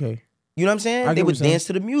 Okay. You know what I'm saying? They would dance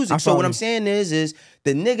to the music. So what I'm saying is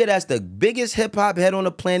the nigga that's the biggest hip hop head on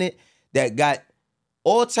the planet that got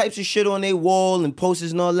all types of shit on their wall and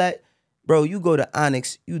posters and all that, bro, you go to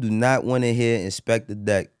Onyx, you do not want to hear Inspect the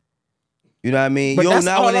Deck. You know what I mean? But you do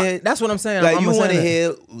not want to hear. That's what I'm saying. Like you want to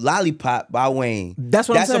hear Lollipop by Wayne. That's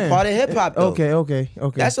what I'm saying. That's a part of hip hop, though. Okay.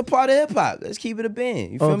 That's a part of hip hop. Let's keep it a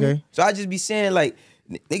band. You feel me? So I just be saying like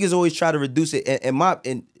niggas always try to reduce it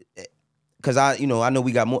and cause I know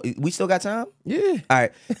we got more. We still got time? Yeah. All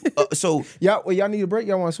right. So y'all need a break?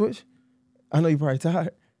 Y'all want to switch? I know you're probably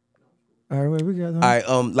tired. All right, wait, we got time.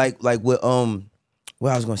 All right. Like what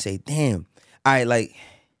I was gonna say. Damn. All right. Like,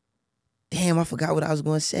 damn. I forgot what I was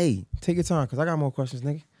gonna say. Take your time, cause I got more questions,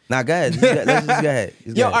 nigga. Nah, go ahead. Let's just go ahead.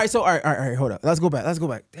 All right. So all right. Hold up. Let's go back.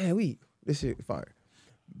 Damn, this shit fire.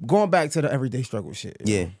 Going back to the everyday struggle shit.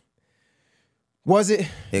 Yeah. Was it?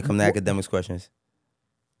 Here come the academics questions.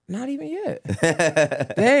 Not even yet.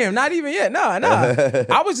 Damn, not even yet. Nah.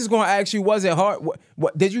 I was just gonna ask you, was it hard?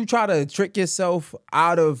 What did you try to trick yourself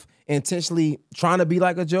out of intentionally trying to be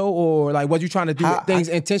like a Joe, or like was you trying to do things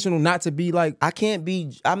intentional not to be like?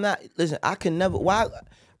 I'm not. Listen, I can never. Why? All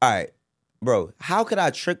right, bro. How could I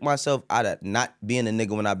trick myself out of not being a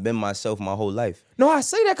nigga when I've been myself my whole life? No, I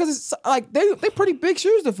say that because it's like they pretty big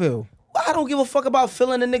shoes to fill. I don't give a fuck about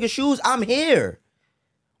filling a nigga's shoes. I'm here.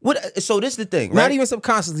 What? So this is the thing, right? Not even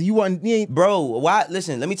subconsciously. You ain't, bro. Why?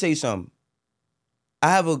 Listen, let me tell you something. I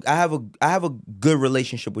have a good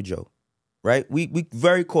relationship with Joe, right? We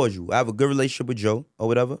very cordial. I have a good relationship with Joe or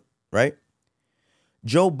whatever, right?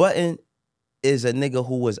 Joe Budden is a nigga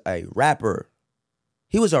who was a rapper.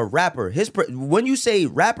 He was a rapper. When you say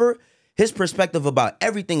rapper, his perspective about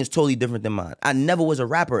everything is totally different than mine. I never was a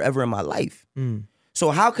rapper ever in my life. So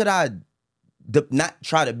how could I not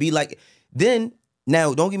try to be like? Then.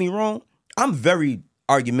 Now, don't get me wrong, I'm very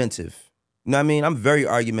argumentative. You know what I mean? I'm very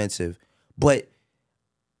argumentative. But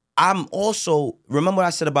I'm also, remember what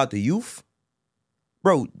I said about the youth?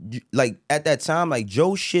 Bro, like at that time, like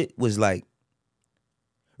Joe's shit was like,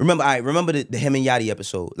 remember the him and Yachty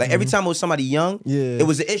episode. Like every time it was somebody young, it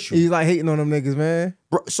was an issue. He's like hating on them niggas, man.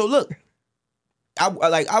 Bro, so look,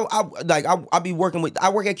 I be working with, I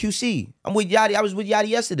work at QC. I'm with Yachty. I was with Yachty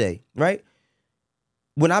yesterday, right?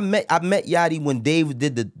 When I met Yachty when Dave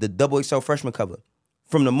did the Double XL freshman cover.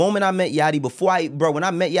 From the moment I met Yachty, when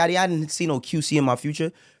I met Yachty, I didn't see no QC in my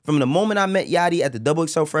future. From the moment I met Yachty at the Double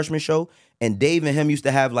XL freshman show, and Dave and him used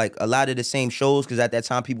to have like a lot of the same shows, because at that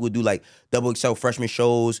time people would do like Double XL freshman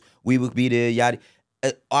shows. We would be there, Yachty.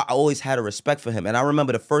 I always had a respect for him. And I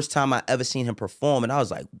remember the first time I ever seen him perform, and I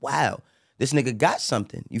was like, wow, this nigga got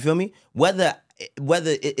something. You feel me? Whether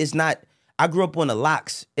it's not, I grew up on the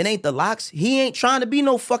Locks. It ain't the Locks. He ain't trying to be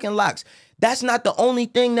no fucking Locks. That's not the only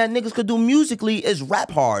thing that niggas could do musically is rap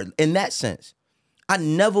hard in that sense. I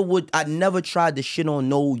never tried to shit on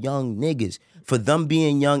no young niggas for them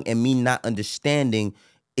being young and me not understanding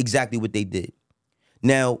exactly what they did.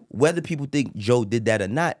 Now, whether people think Joe did that or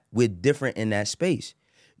not, we're different in that space.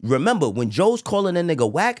 Remember, when Joe's calling a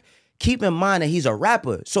nigga whack, keep in mind that he's a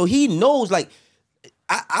rapper. So he knows, like,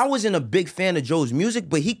 I wasn't a big fan of Joe's music,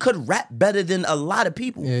 but he could rap better than a lot of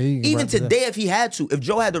people. Yeah, even today, if he had to. If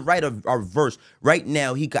Joe had to write a verse right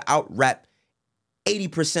now, he could out-rap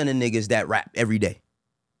 80% of niggas that rap every day.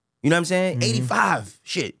 You know what I'm saying? 85,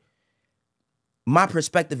 shit. My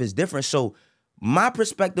perspective is different. So my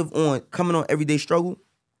perspective on coming on Everyday Struggle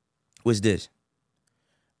was this.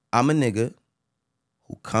 I'm a nigga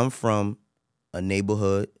who come from a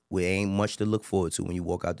neighborhood where ain't much to look forward to when you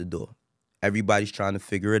walk out the door. Everybody's trying to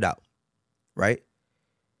figure it out, right?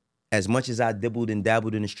 As much as I dibbled and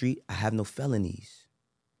dabbled in the street, I have no felonies.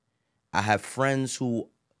 I have friends who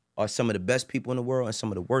are some of the best people in the world and some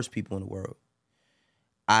of the worst people in the world.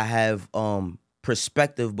 I have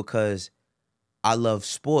perspective because I love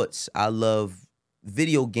sports. I love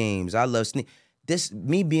video games. I love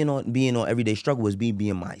me being on Everyday Struggle was me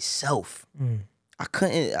being myself. I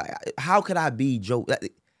couldn't. How could I be Joe?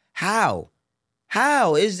 How?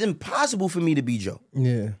 It's impossible for me to be Joe.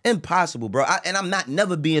 Yeah, impossible, bro. And I'm not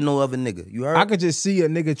never being no other nigga. You heard? I could just see a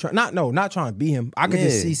nigga not trying to be him. I could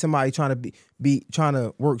just see somebody trying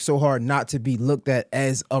to work so hard not to be looked at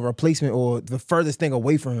as a replacement or the furthest thing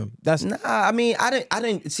away from him. I mean, I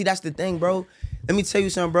didn't see. That's the thing, bro. Let me tell you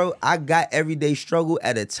something, bro. I got Everyday Struggle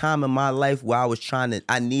at a time in my life where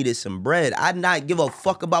I needed some bread. I not give a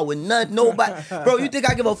fuck about with nobody. Bro, you think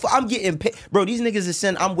I give a fuck? I'm getting paid. Bro, these niggas is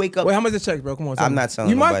sending, I'm wake up. Wait, how much the check, bro? Come on. I'm not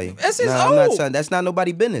telling nobody. That's his own. I'm not telling. That's not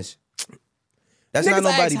nobody business. That's not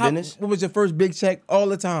nobody business. What was your first big check all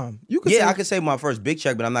the time? I could say my first big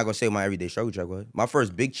check, but I'm not going to say my Everyday Struggle check was. My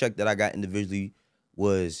first big check that I got individually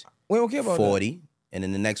was we don't care about 40, that. And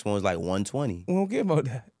then the next one was like 120. We don't care about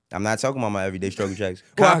that. I'm not talking about my Everyday Struggle checks.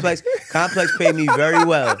 Complex paid me very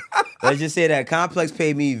well. Let's just say that. Complex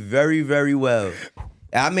paid me very, very well.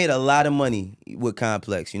 I made a lot of money with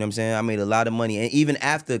Complex. You know what I'm saying? I made a lot of money. And even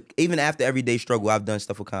after Everyday Struggle, I've done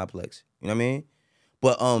stuff with Complex. You know what I mean?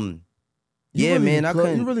 But yeah, man, I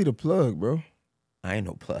couldn't. You really the plug, bro. I ain't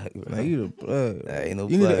no plug, bro. Like, you the plug. I ain't no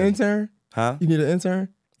plug. You need an intern? Huh? You need an intern?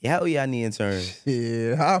 Hell yeah, I need interns.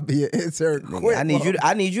 Yeah, I'll be an intern quick. I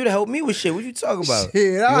need you to help me with shit. What you talking about?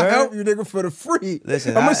 Shit, I'll help you, nigga, for the free.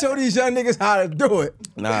 Listen, I'm gonna show these young niggas how to do it.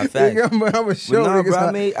 Nah, fact. I'm gonna show niggas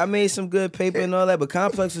bro, how. I made some good paper and all that, but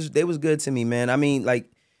Complexes, they was good to me, man. I mean,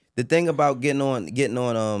 like, the thing about getting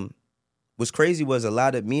on, what's crazy was a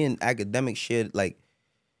lot of me and Academic shit, like,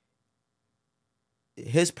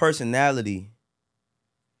 his personality,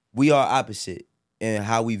 we are opposite in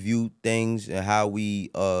how we view things and how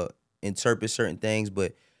we interpret certain things,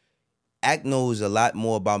 but Ack knows a lot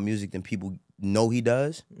more about music than people know he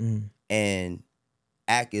does. And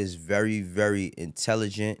Ack is very, very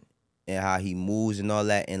intelligent in how he moves and all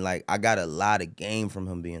that. And like, I got a lot of game from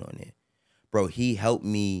him being on there. Bro, he helped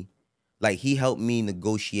me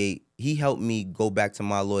negotiate. He helped me go back to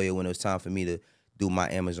my lawyer when it was time for me to do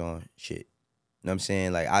my Amazon shit. You know what I'm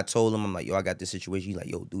saying? Like, I told him, I'm like, yo, I got this situation. He's like,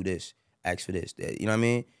 yo, do this. Ask for this. You know what I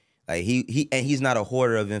mean? Like, he's not a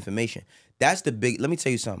hoarder of information. That's the big, let me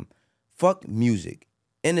tell you something. Fuck music,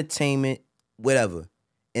 entertainment, whatever.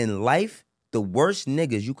 In life, the worst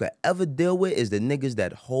niggas you could ever deal with is the niggas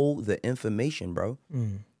that hold the information, bro.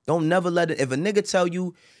 Don't never let it, if a nigga tell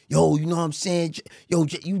you, yo, you know what I'm saying? Yo,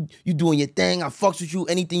 you doing your thing, I fucks with you,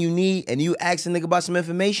 anything you need, and you ask a nigga about some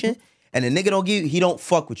information, and the nigga don't give you, he don't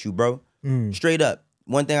fuck with you, bro. Straight up.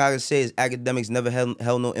 One thing I can say is Academics never held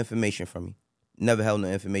no information from me. Never held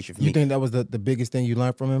no information from me. You think that was the biggest thing you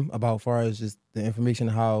learned from him about as far as just the information,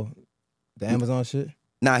 how the Amazon shit?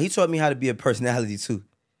 Nah, he taught me how to be a personality too.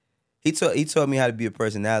 He taught me how to be a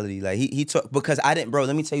personality. Like he taught, because I didn't, bro,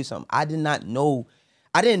 let me tell you something. I didn't know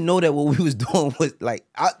that what we was doing was like,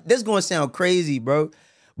 this is gonna sound crazy, bro.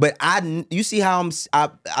 But you see how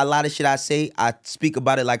a lot of shit I say, I speak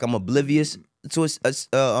about it like I'm oblivious to a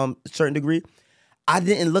certain degree. I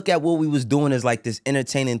didn't look at what we was doing as like this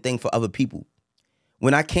entertaining thing for other people.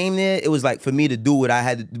 When I came there, it was like for me to do what I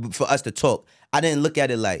had to do, for us to talk. I didn't look at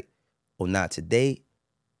it like, oh, not today.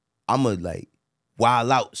 I'm going to like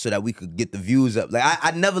wild out so that we could get the views up. Like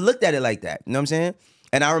I never looked at it like that. You know what I'm saying?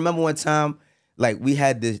 And I remember one time, like we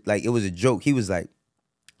had this, like it was a joke. He was like,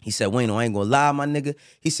 he said, Wayno, I ain't gonna lie, my nigga.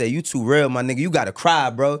 He said, you too real, my nigga. You gotta cry,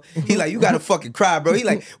 bro. He like, you gotta fucking cry, bro. He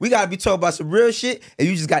like, we gotta be talking about some real shit. And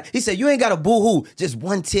you just got, he said, you ain't got a boo-hoo, just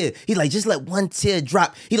one tear. He like, just let one tear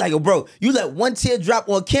drop. He like, yo, bro, you let one tear drop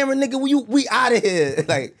on camera, nigga, we out of here.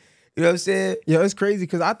 Like, you know what I'm saying? Yeah, it's crazy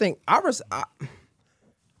because I think, I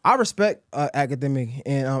respect Academic.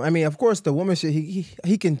 And I mean, of course, the woman shit,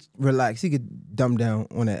 he can relax. He could dumb down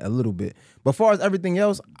on that a little bit. But as far as everything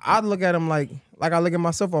else, I look at him like I look at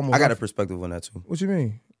myself almost. I got a perspective on that too. What you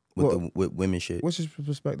mean? With women shit. What's your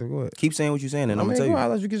perspective? Go ahead. Keep saying what you're saying, and I'm gonna tell you. I'll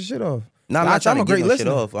let you get your shit off. No, I'm not trying to get no shit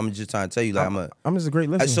off. I'm just trying to tell you, like I'm just a great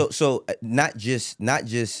listener. So not just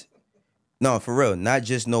no, for real, not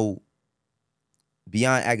just no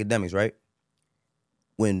beyond Academics, right?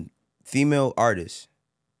 When female artists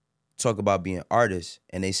talk about being artists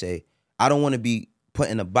and they say, I don't want to be put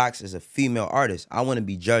in a box as a female artist. I want to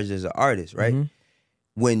be judged as an artist, right?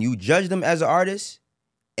 When you judge them as an artist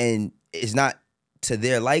and it's not to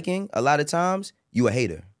their liking, a lot of times, you a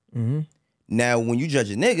hater. Now, when you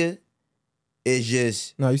judge a nigga, it's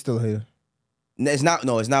just... No, you still a hater. It's not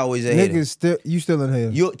always a hater. You still a hater.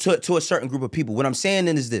 You to a certain group of people. What I'm saying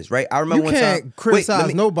then is this, right? I remember one time... You can't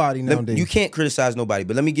criticize nobody nowadays. You can't criticize nobody,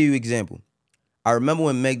 but let me give you an example. I remember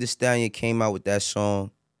when Meg Thee Stallion came out with that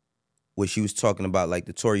song where she was talking about like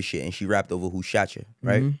the Tory shit and she rapped over Who Shot You,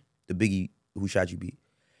 right? The Biggie Who Shot You beat.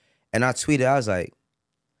 And I tweeted, I was like,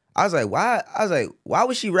 why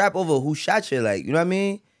would she rap over Who Shot You? Like, you know what I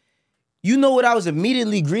mean? You know what I was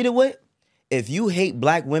immediately greeted with? If you hate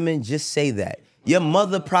black women, just say that. Your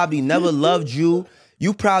mother probably never loved you.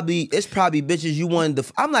 It's probably bitches you wanted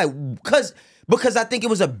to... I'm like, because I think it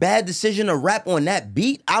was a bad decision to rap on that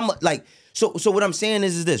beat. I'm like, so what I'm saying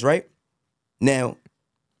is this, right? Now,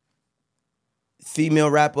 female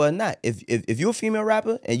rapper or not, if you're a female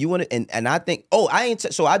rapper and you want to, and I think,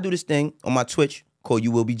 so I do this thing on my Twitch called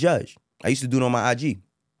You Will Be Judged. I used to do it on my IG.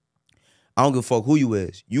 I don't give a fuck who you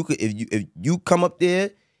is. You could if you come up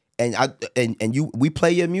there and we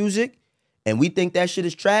play your music and we think that shit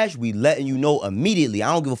is trash, we letting you know immediately.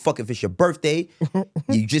 I don't give a fuck if it's your birthday.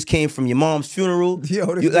 You just came from your mom's funeral.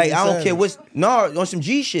 I don't care on some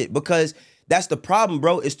G shit, because that's the problem,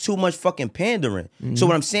 bro. It's too much fucking pandering. So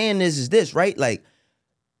what I'm saying is this, right? Like,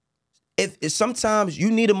 if sometimes you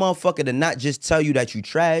need a motherfucker to not just tell you that you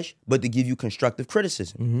trash, but to give you constructive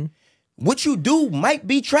criticism. What you do might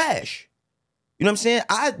be trash. You know what I'm saying?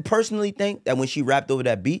 I personally think that when she rapped over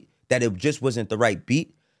that beat, that it just wasn't the right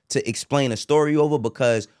beat to explain a story over,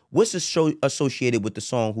 because what's associated with the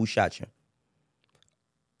song Who Shot You?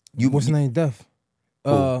 What's the name? Def.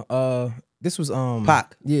 This was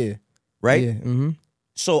Pac. Yeah. Right? Yeah.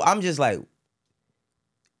 So I'm just like,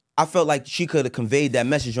 I felt like she could have conveyed that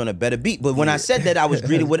message on a better beat. But when I said that, I was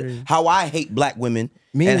greeted with how I hate black women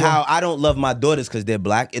and how I don't love my daughters because they're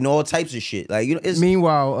black and all types of shit. Like, you know,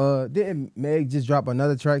 meanwhile, didn't Meg just drop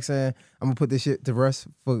another track saying, I'm gonna put this shit to rest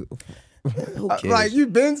for like, you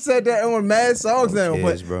been said that on mad songs now.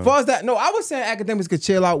 But as far as that, no, I was saying academics could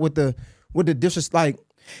chill out with the disrespect. Like,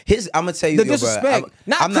 I'm gonna tell you, the disrespect,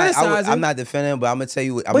 I'm not defending him, but I'm gonna tell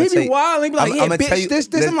you. But he be wild. He be like, yeah, bitch,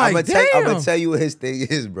 this. I'm like, damn. I'm gonna tell you what his thing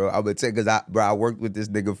is, bro. I'm gonna tell you, because I worked with this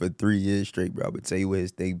nigga for 3 years straight, bro. I'm gonna tell you what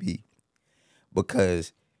his thing be,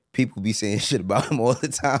 because people be saying shit about him all the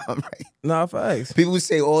time, right? Nah, facts. People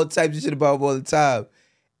say all types of shit about him all the time,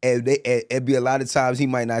 and it be a lot of times he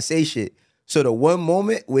might not say shit. So the one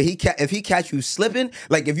moment where if he catch you slipping,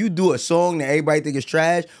 like if you do a song that everybody think is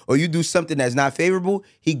trash, or you do something that's not favorable,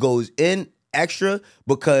 he goes in extra,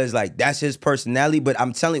 because like that's his personality. But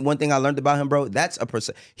I'm telling you, one thing I learned about him, bro, that's a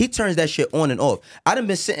person. He turns that shit on and off. I done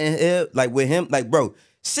been sitting here like with him, like, bro,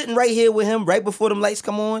 sitting right here with him right before them lights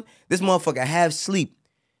come on. This motherfucker half sleep,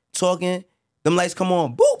 talking. Them lights come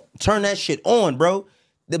on, boop, turn that shit on, bro.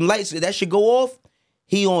 Them lights, that shit go off.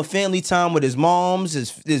 He on family time with his moms,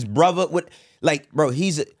 his brother. Like, bro,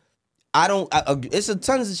 it's a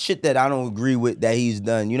tons of shit that I don't agree with that he's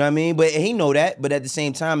done. You know what I mean? But he know that. But at the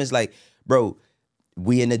same time, it's like, bro,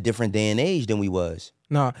 we in a different day and age than we was.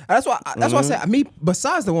 Nah, that's why I said, me,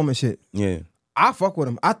 besides the woman shit, yeah, I fuck with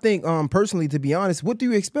him. I think, personally, to be honest, what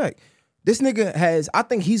do you expect? This nigga I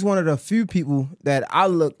think he's one of the few people that I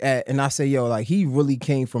look at and I say, yo, like, he really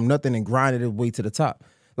came from nothing and grinded his way to the top.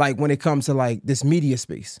 Like, when it comes to like this media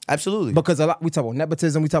space. Absolutely. Because we talk about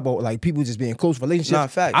nepotism, we talk about like people just being close relationships. Nah,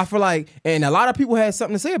 facts. I feel like, and a lot of people had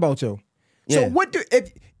something to say about you. Yeah. So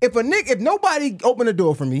if nobody opened the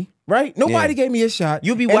door for me, right? Nobody gave me a shot.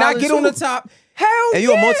 You be and I wildin' get too. on the top. Hell and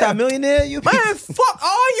you a multi-millionaire? Man, fuck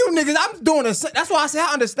all you niggas. I'm doing that's why I say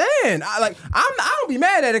I understand. I don't be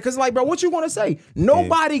mad at it, because like, bro, what you gonna say?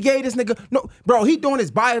 Nobody gave this nigga bro, he doing this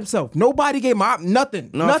by himself. Nobody gave my nothing.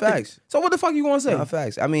 No, nothing. Facts. So what the fuck you gonna say? No,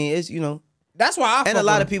 facts. I mean, it's, you know. That's why and a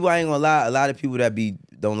lot of people, I ain't gonna lie, a lot of people that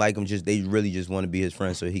don't like him, they really just want to be his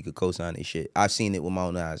friend so he could co-sign their shit. I've seen it with my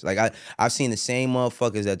own eyes. Like, I've seen the same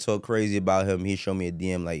motherfuckers that talk crazy about him. He showed me a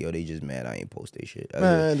DM like, yo, they just mad I ain't post their shit.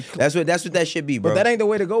 That's what that shit be, bro. But that ain't the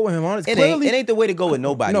way to go with him, honestly. It ain't the way to go with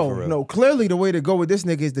nobody, for real. No, clearly the way to go with this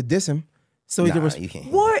nigga is to diss him. So you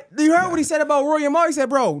can't. What? You heard what he said about Roy and Mal? He said,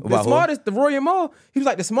 bro, the Roy and Mal, he was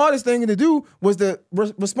like, the smartest thing to do was to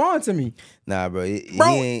respond to me. Nah, bro. He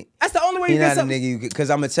ain't, that's the only way you get something. Because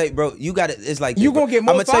I'm going to tell you, bro, you got to, it's like, you going to get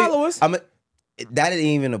more followers. That ain't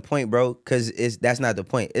even the point, bro, because that's not the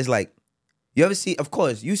point. It's like, you ever see, of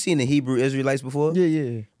course, you seen the Hebrew Israelites before?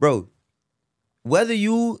 Yeah. Bro, whether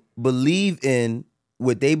you believe in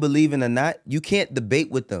what they believe in or not, you can't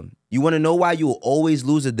debate with them. You want to know why you will always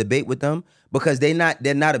lose a debate with them? Because they're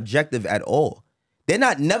not objective at all. They're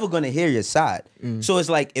not never gonna hear your side. So it's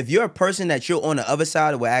like if you're a person that you're on the other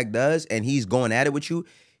side of what Act does and he's going at it with you,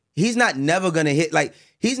 he's not never gonna hit, like,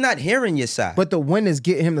 he's not hearing your side. But the win is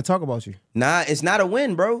getting him to talk about you. Nah, it's not a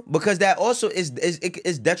win, bro. Because that also is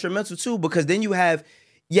detrimental too. Because then you have,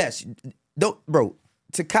 yes, don't, bro.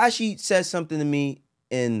 Tekashi said something to me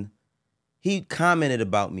and he commented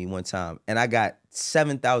about me one time, and I got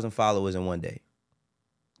 7,000 followers in one day.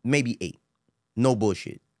 Maybe 8. No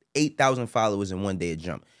bullshit. 8,000 followers in one day, a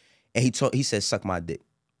jump. And he said, suck my dick.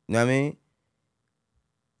 You know what I mean?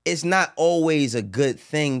 It's not always a good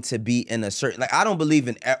thing to be in a certain, like, I don't believe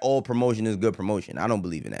in all promotion is good promotion. I don't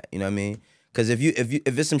believe in that. You know what I mean? Because if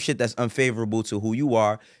it's some shit that's unfavorable to who you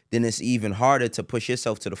are, then it's even harder to push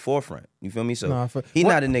yourself to the forefront. You feel me? So he's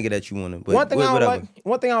not a nigga that you want to. One thing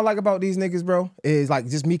I don't like about these niggas, bro, is like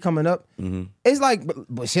just me coming up. It's like,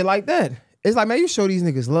 but shit like that. It's like, man, you show these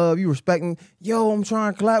niggas love, you respecting. Yo, I'm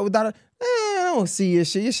trying to collab with that. I don't see your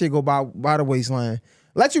shit. Your shit go by the waistline.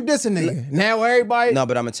 Let you diss a nigga. Now everybody. No,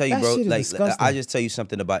 but I'm gonna tell you, bro. Like, disgusting. I just tell you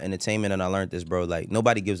something about entertainment, and I learned this, bro. Like,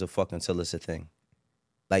 nobody gives a fuck until it's a thing.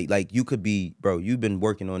 Like you could be, bro, you've been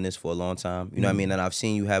working on this for a long time. You know what I mean? And I've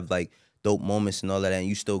seen you have like dope moments and all of that, and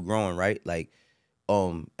you still growing, right? Like,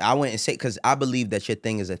 I went and say, because I believe that your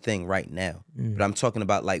thing is a thing right now. But I'm talking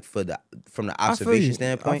about like from the observation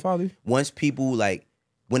standpoint. Once people like,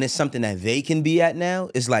 when it's something that they can be at now,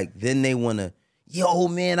 it's like then they wanna, yo,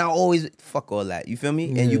 man, I always fuck all that. You feel me?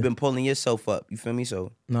 Yeah. And you've been pulling yourself up. You feel me?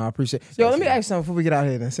 So no, I appreciate it. Yo, let me ask you something before we get out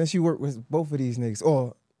of here then. Since you work with both of these niggas,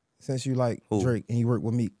 or since you like Drake and you work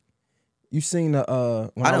with Meek, you seen the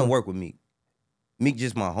I don't work with Meek. Meek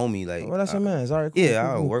just my homie. Like, well, that's your man. All right, cool, yeah, cool,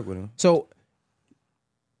 I don't cool. work with him. So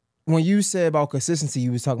when you said about consistency,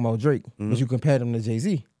 you was talking about Drake, but you compared him to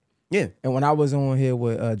Jay-Z. Yeah. And when I was on here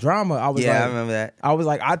with Drama, I was like, I remember that. I was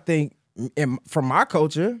like, I think from my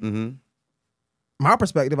culture, my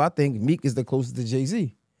perspective, I think Meek is the closest to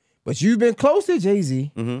Jay-Z. But you've been close to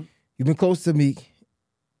Jay-Z, you've been close to Meek,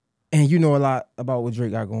 and you know a lot about what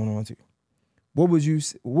Drake got going on too. What would you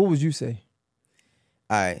say?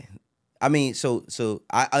 All right. I mean, so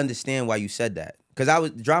I understand why you said that.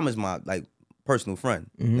 Because Drama's my like personal friend.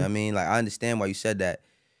 You know what I mean? Like, I understand why you said that.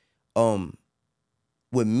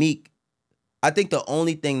 With Meek, I think the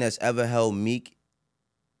only thing that's ever held Meek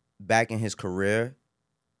back in his career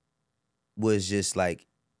was just like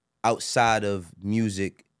outside of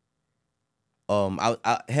music.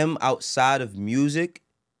 Him outside of music,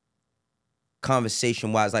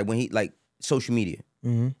 conversation wise, like when he like social media.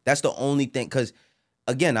 That's the only thing. Because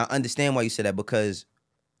again, I understand why you said that, because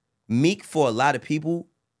Meek, for a lot of people,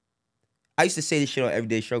 I used to say this shit on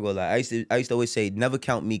Everyday Struggle a lot. I used to always say, never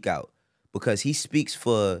count Meek out, because he speaks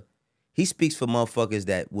for motherfuckers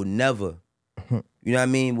that will never, you know what I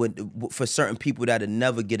mean, for certain people that'll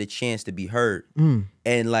never get a chance to be heard.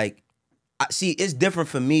 And like, see, it's different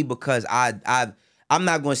for me because I'm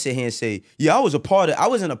not gonna sit here and say, yeah, I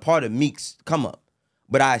wasn't a part of Meek's come up,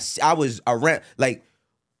 but I was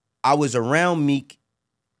around Meek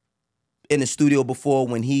in the studio before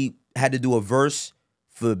when he had to do a verse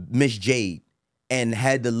for Miss Jade and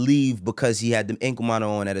had to leave because he had the ankle monitor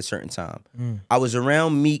on at a certain time. I was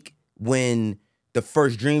around Meek when the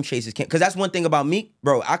first Dream Chasers came. Because that's one thing about Meek,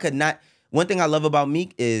 bro. One thing I love about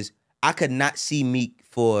Meek is I could not see Meek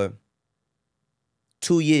for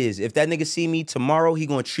 2 years. If that nigga see me tomorrow, he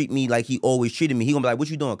gonna treat me like he always treated me. He gonna be like, what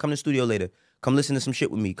you doing? Come to the studio later. Come listen to some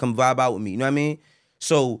shit with me. Come vibe out with me. You know what I mean?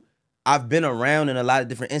 So I've been around in a lot of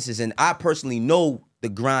different instances, and I personally know the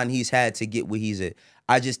grind he's had to get where he's at.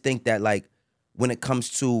 I just think that, like, when it comes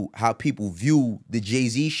to how people view the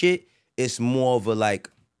Jay-Z shit, it's more of a, like,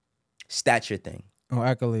 stature thing. Oh,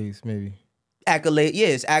 accolades, maybe.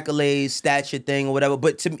 It's accolades, stature thing or whatever.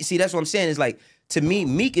 But to me, see, that's what I'm saying. Is like, to me,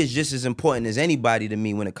 Meek is just as important as anybody to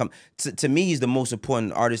me when it comes to me. He's the most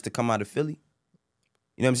important artist to come out of Philly.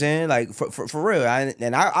 You know what I'm saying? Like, for real.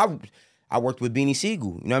 I worked with Beanie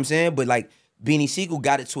Siegel. You know what I'm saying? But like, Beanie Siegel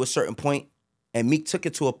got it to a certain point, and Meek took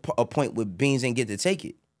it to a point where Beans didn't get to take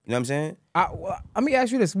it. You know what I'm saying? Let me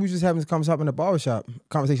ask you this. We was just having this conversation in the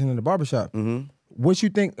barbershop. What you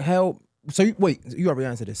think held... So, you already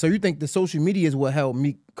answered this. So you think the social media is what held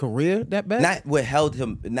Meek's career that bad? Not what held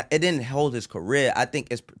him. It didn't hold his career. I think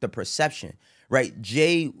it's the perception, right?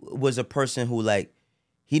 Jay was a person who, like,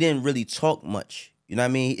 he didn't really talk much. You know what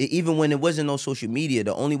I mean? Even when there wasn't no social media,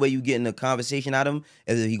 the only way you get in a conversation out of him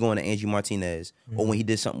is if he going to Angie Martinez or when he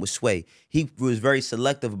did something with Sway. He was very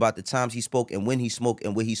selective about the times he spoke and when he spoke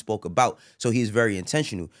and what he spoke about. So he's very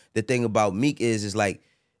intentional. The thing about Meek is like,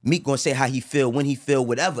 Meek gonna say how he feel, when he feel,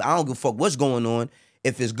 whatever. I don't give a fuck what's going on.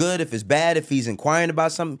 If it's good, if it's bad, if he's inquiring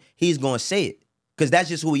about something, he's gonna say it. because that's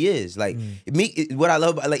just who he is. Like me, what I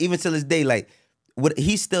love, like even to this day, like what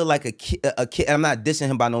he's still like a kid. And I'm not dissing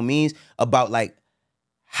him by no means about like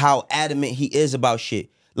how adamant he is about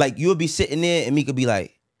shit. Like you'll be sitting there and Meek could be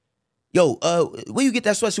like, yo, where you get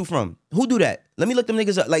that sweatsuit from? Who do that? Let me look them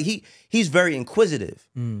niggas up. Like he's very inquisitive.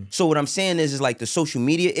 So what I'm saying is like the social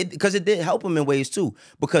media, because it did help him in ways too.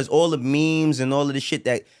 Because all the memes and all of the shit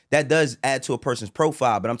that does add to a person's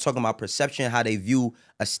profile. But I'm talking about perception, how they view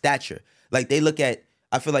a stature. Like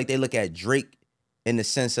I feel like they look at Drake in the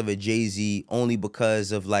sense of a Jay-Z only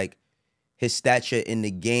because of like his stature in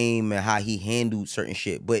the game and how he handled certain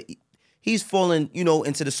shit. But he's fallen, you know,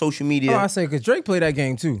 into the social media. Oh, I say because Drake played that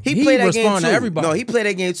game too. He played that game too. To everybody. No, he played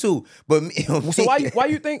that game too. But so why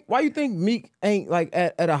you think Meek ain't like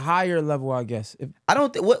at a higher level? I guess I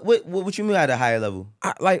don't think what you mean at a higher level?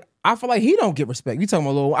 I feel like he don't get respect. You talking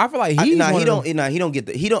about Lil? I feel like he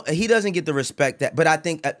doesn't get the respect that. But I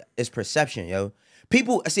think it's perception, yo.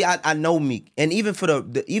 People see, I know Meek, and even for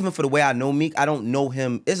the way I know Meek, I don't know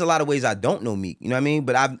him. There's a lot of ways I don't know Meek. You know what I mean?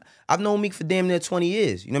 But I've known Meek for damn near 20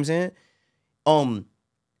 years. You know what I'm saying?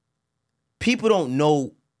 People don't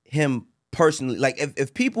know him personally. Like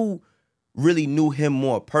if people really knew him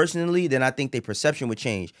more personally, then I think their perception would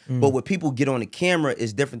change. But what people get on the camera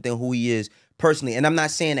is different than who he is personally. And I'm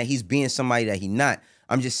not saying that he's being somebody that he's not.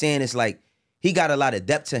 I'm just saying it's like he got a lot of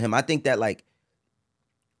depth to him. I think that like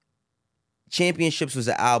Championships was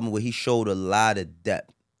an album where he showed a lot of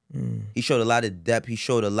depth. He showed a lot of depth. He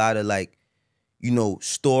showed a lot of like, you know,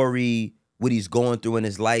 story, what he's going through in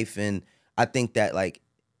his life. And I think that like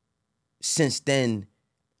since then,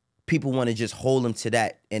 people want to just hold him to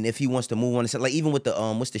that. And if he wants to move on, like even with the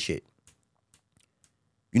what's the shit?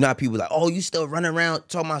 You know how people like, oh, you still running around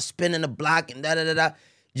talking about spinning the block and da-da-da-da.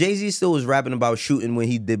 Jay-Z still was rapping about shooting when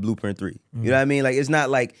he did Blueprint 3. You know what I mean? Like it's not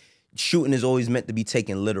like shooting is always meant to be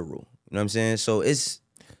taken literal. You know what I'm saying? So it's,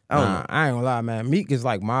 I don't know. I ain't gonna lie, man. Meek is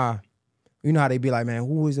like you know how they be like, man,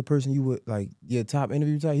 who is the person you would, like, your top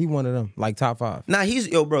interview type? He one of them, like top 5. Nah,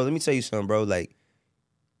 yo, bro, let me tell you something, bro. Like,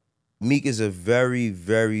 Meek is a very,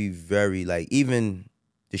 very, very, like, even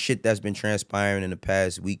the shit that's been transpiring in the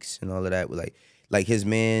past weeks and all of that, with like his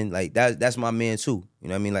man, like, that's my man too. You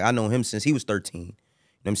know what I mean? Like, I know him since he was 13. You know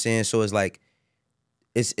what I'm saying? So it's like,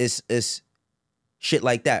 it's shit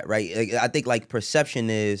like that, right? Like, I think, like, perception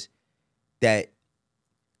is that,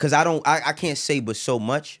 because I can't say but so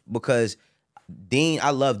much, because Dean,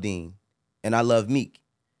 I love Dean and I love Meek.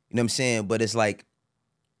 You know what I'm saying? But it's like,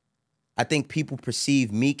 I think people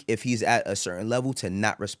perceive Meek, if he's at a certain level, to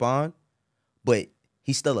not respond, but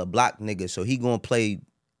he's still a block nigga, so he gonna play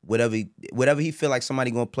whatever he feel like somebody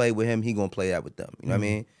gonna play with him, he gonna play that with them. You know what I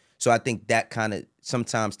mean? So I think that kind of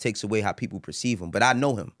sometimes takes away how people perceive him. But I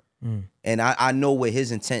know him. And I know what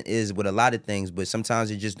his intent is with a lot of things, but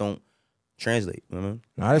sometimes it just don't translate. You know what I mean?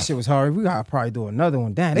 Nah, this shit was hard. We gotta probably do another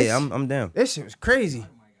one. Damn, yeah, I'm down. This shit was crazy.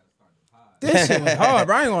 This shit was hard,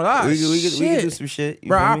 bro. I ain't gonna lie. We can do some shit.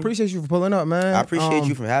 Bro, I appreciate you for pulling up, man. I appreciate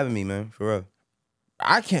you for having me, man. For real.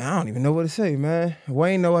 I don't even know what to say, man.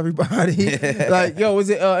 Wayno, everybody. Like, yo, is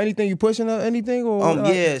it anything you pushing or anything? Or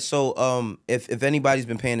yeah, so if anybody's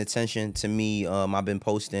been paying attention to me, I've been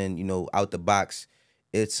posting, you know, Out the Box.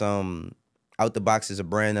 It's Out the Box is a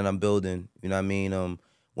brand that I'm building, you know what I mean?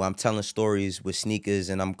 Where I'm telling stories with sneakers,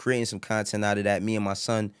 and I'm creating some content out of that. Me and my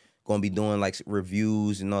son gonna be doing like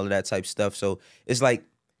reviews and all of that type stuff. So it's like,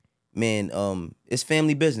 man, it's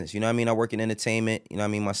family business. You know what I mean? I work in entertainment. You know what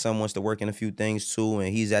I mean? My son wants to work in a few things too,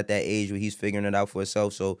 and he's at that age where he's figuring it out for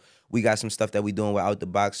himself. So we got some stuff that we doing with Out the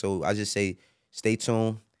Box. So I just say, stay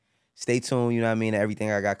tuned. Stay tuned, you know what I mean? Everything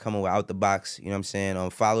I got coming with Out the Box. You know what I'm saying?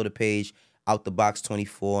 Follow the page, Out the Box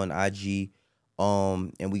 24 on IG.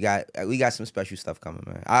 And we got some special stuff coming,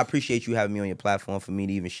 man. I appreciate you having me on your platform for me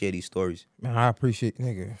to even share these stories. Man, I appreciate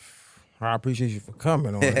you for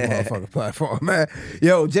coming on this motherfucking platform, man.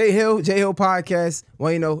 Yo, J Hill Podcast.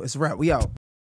 Wayno, it's a wrap. We out.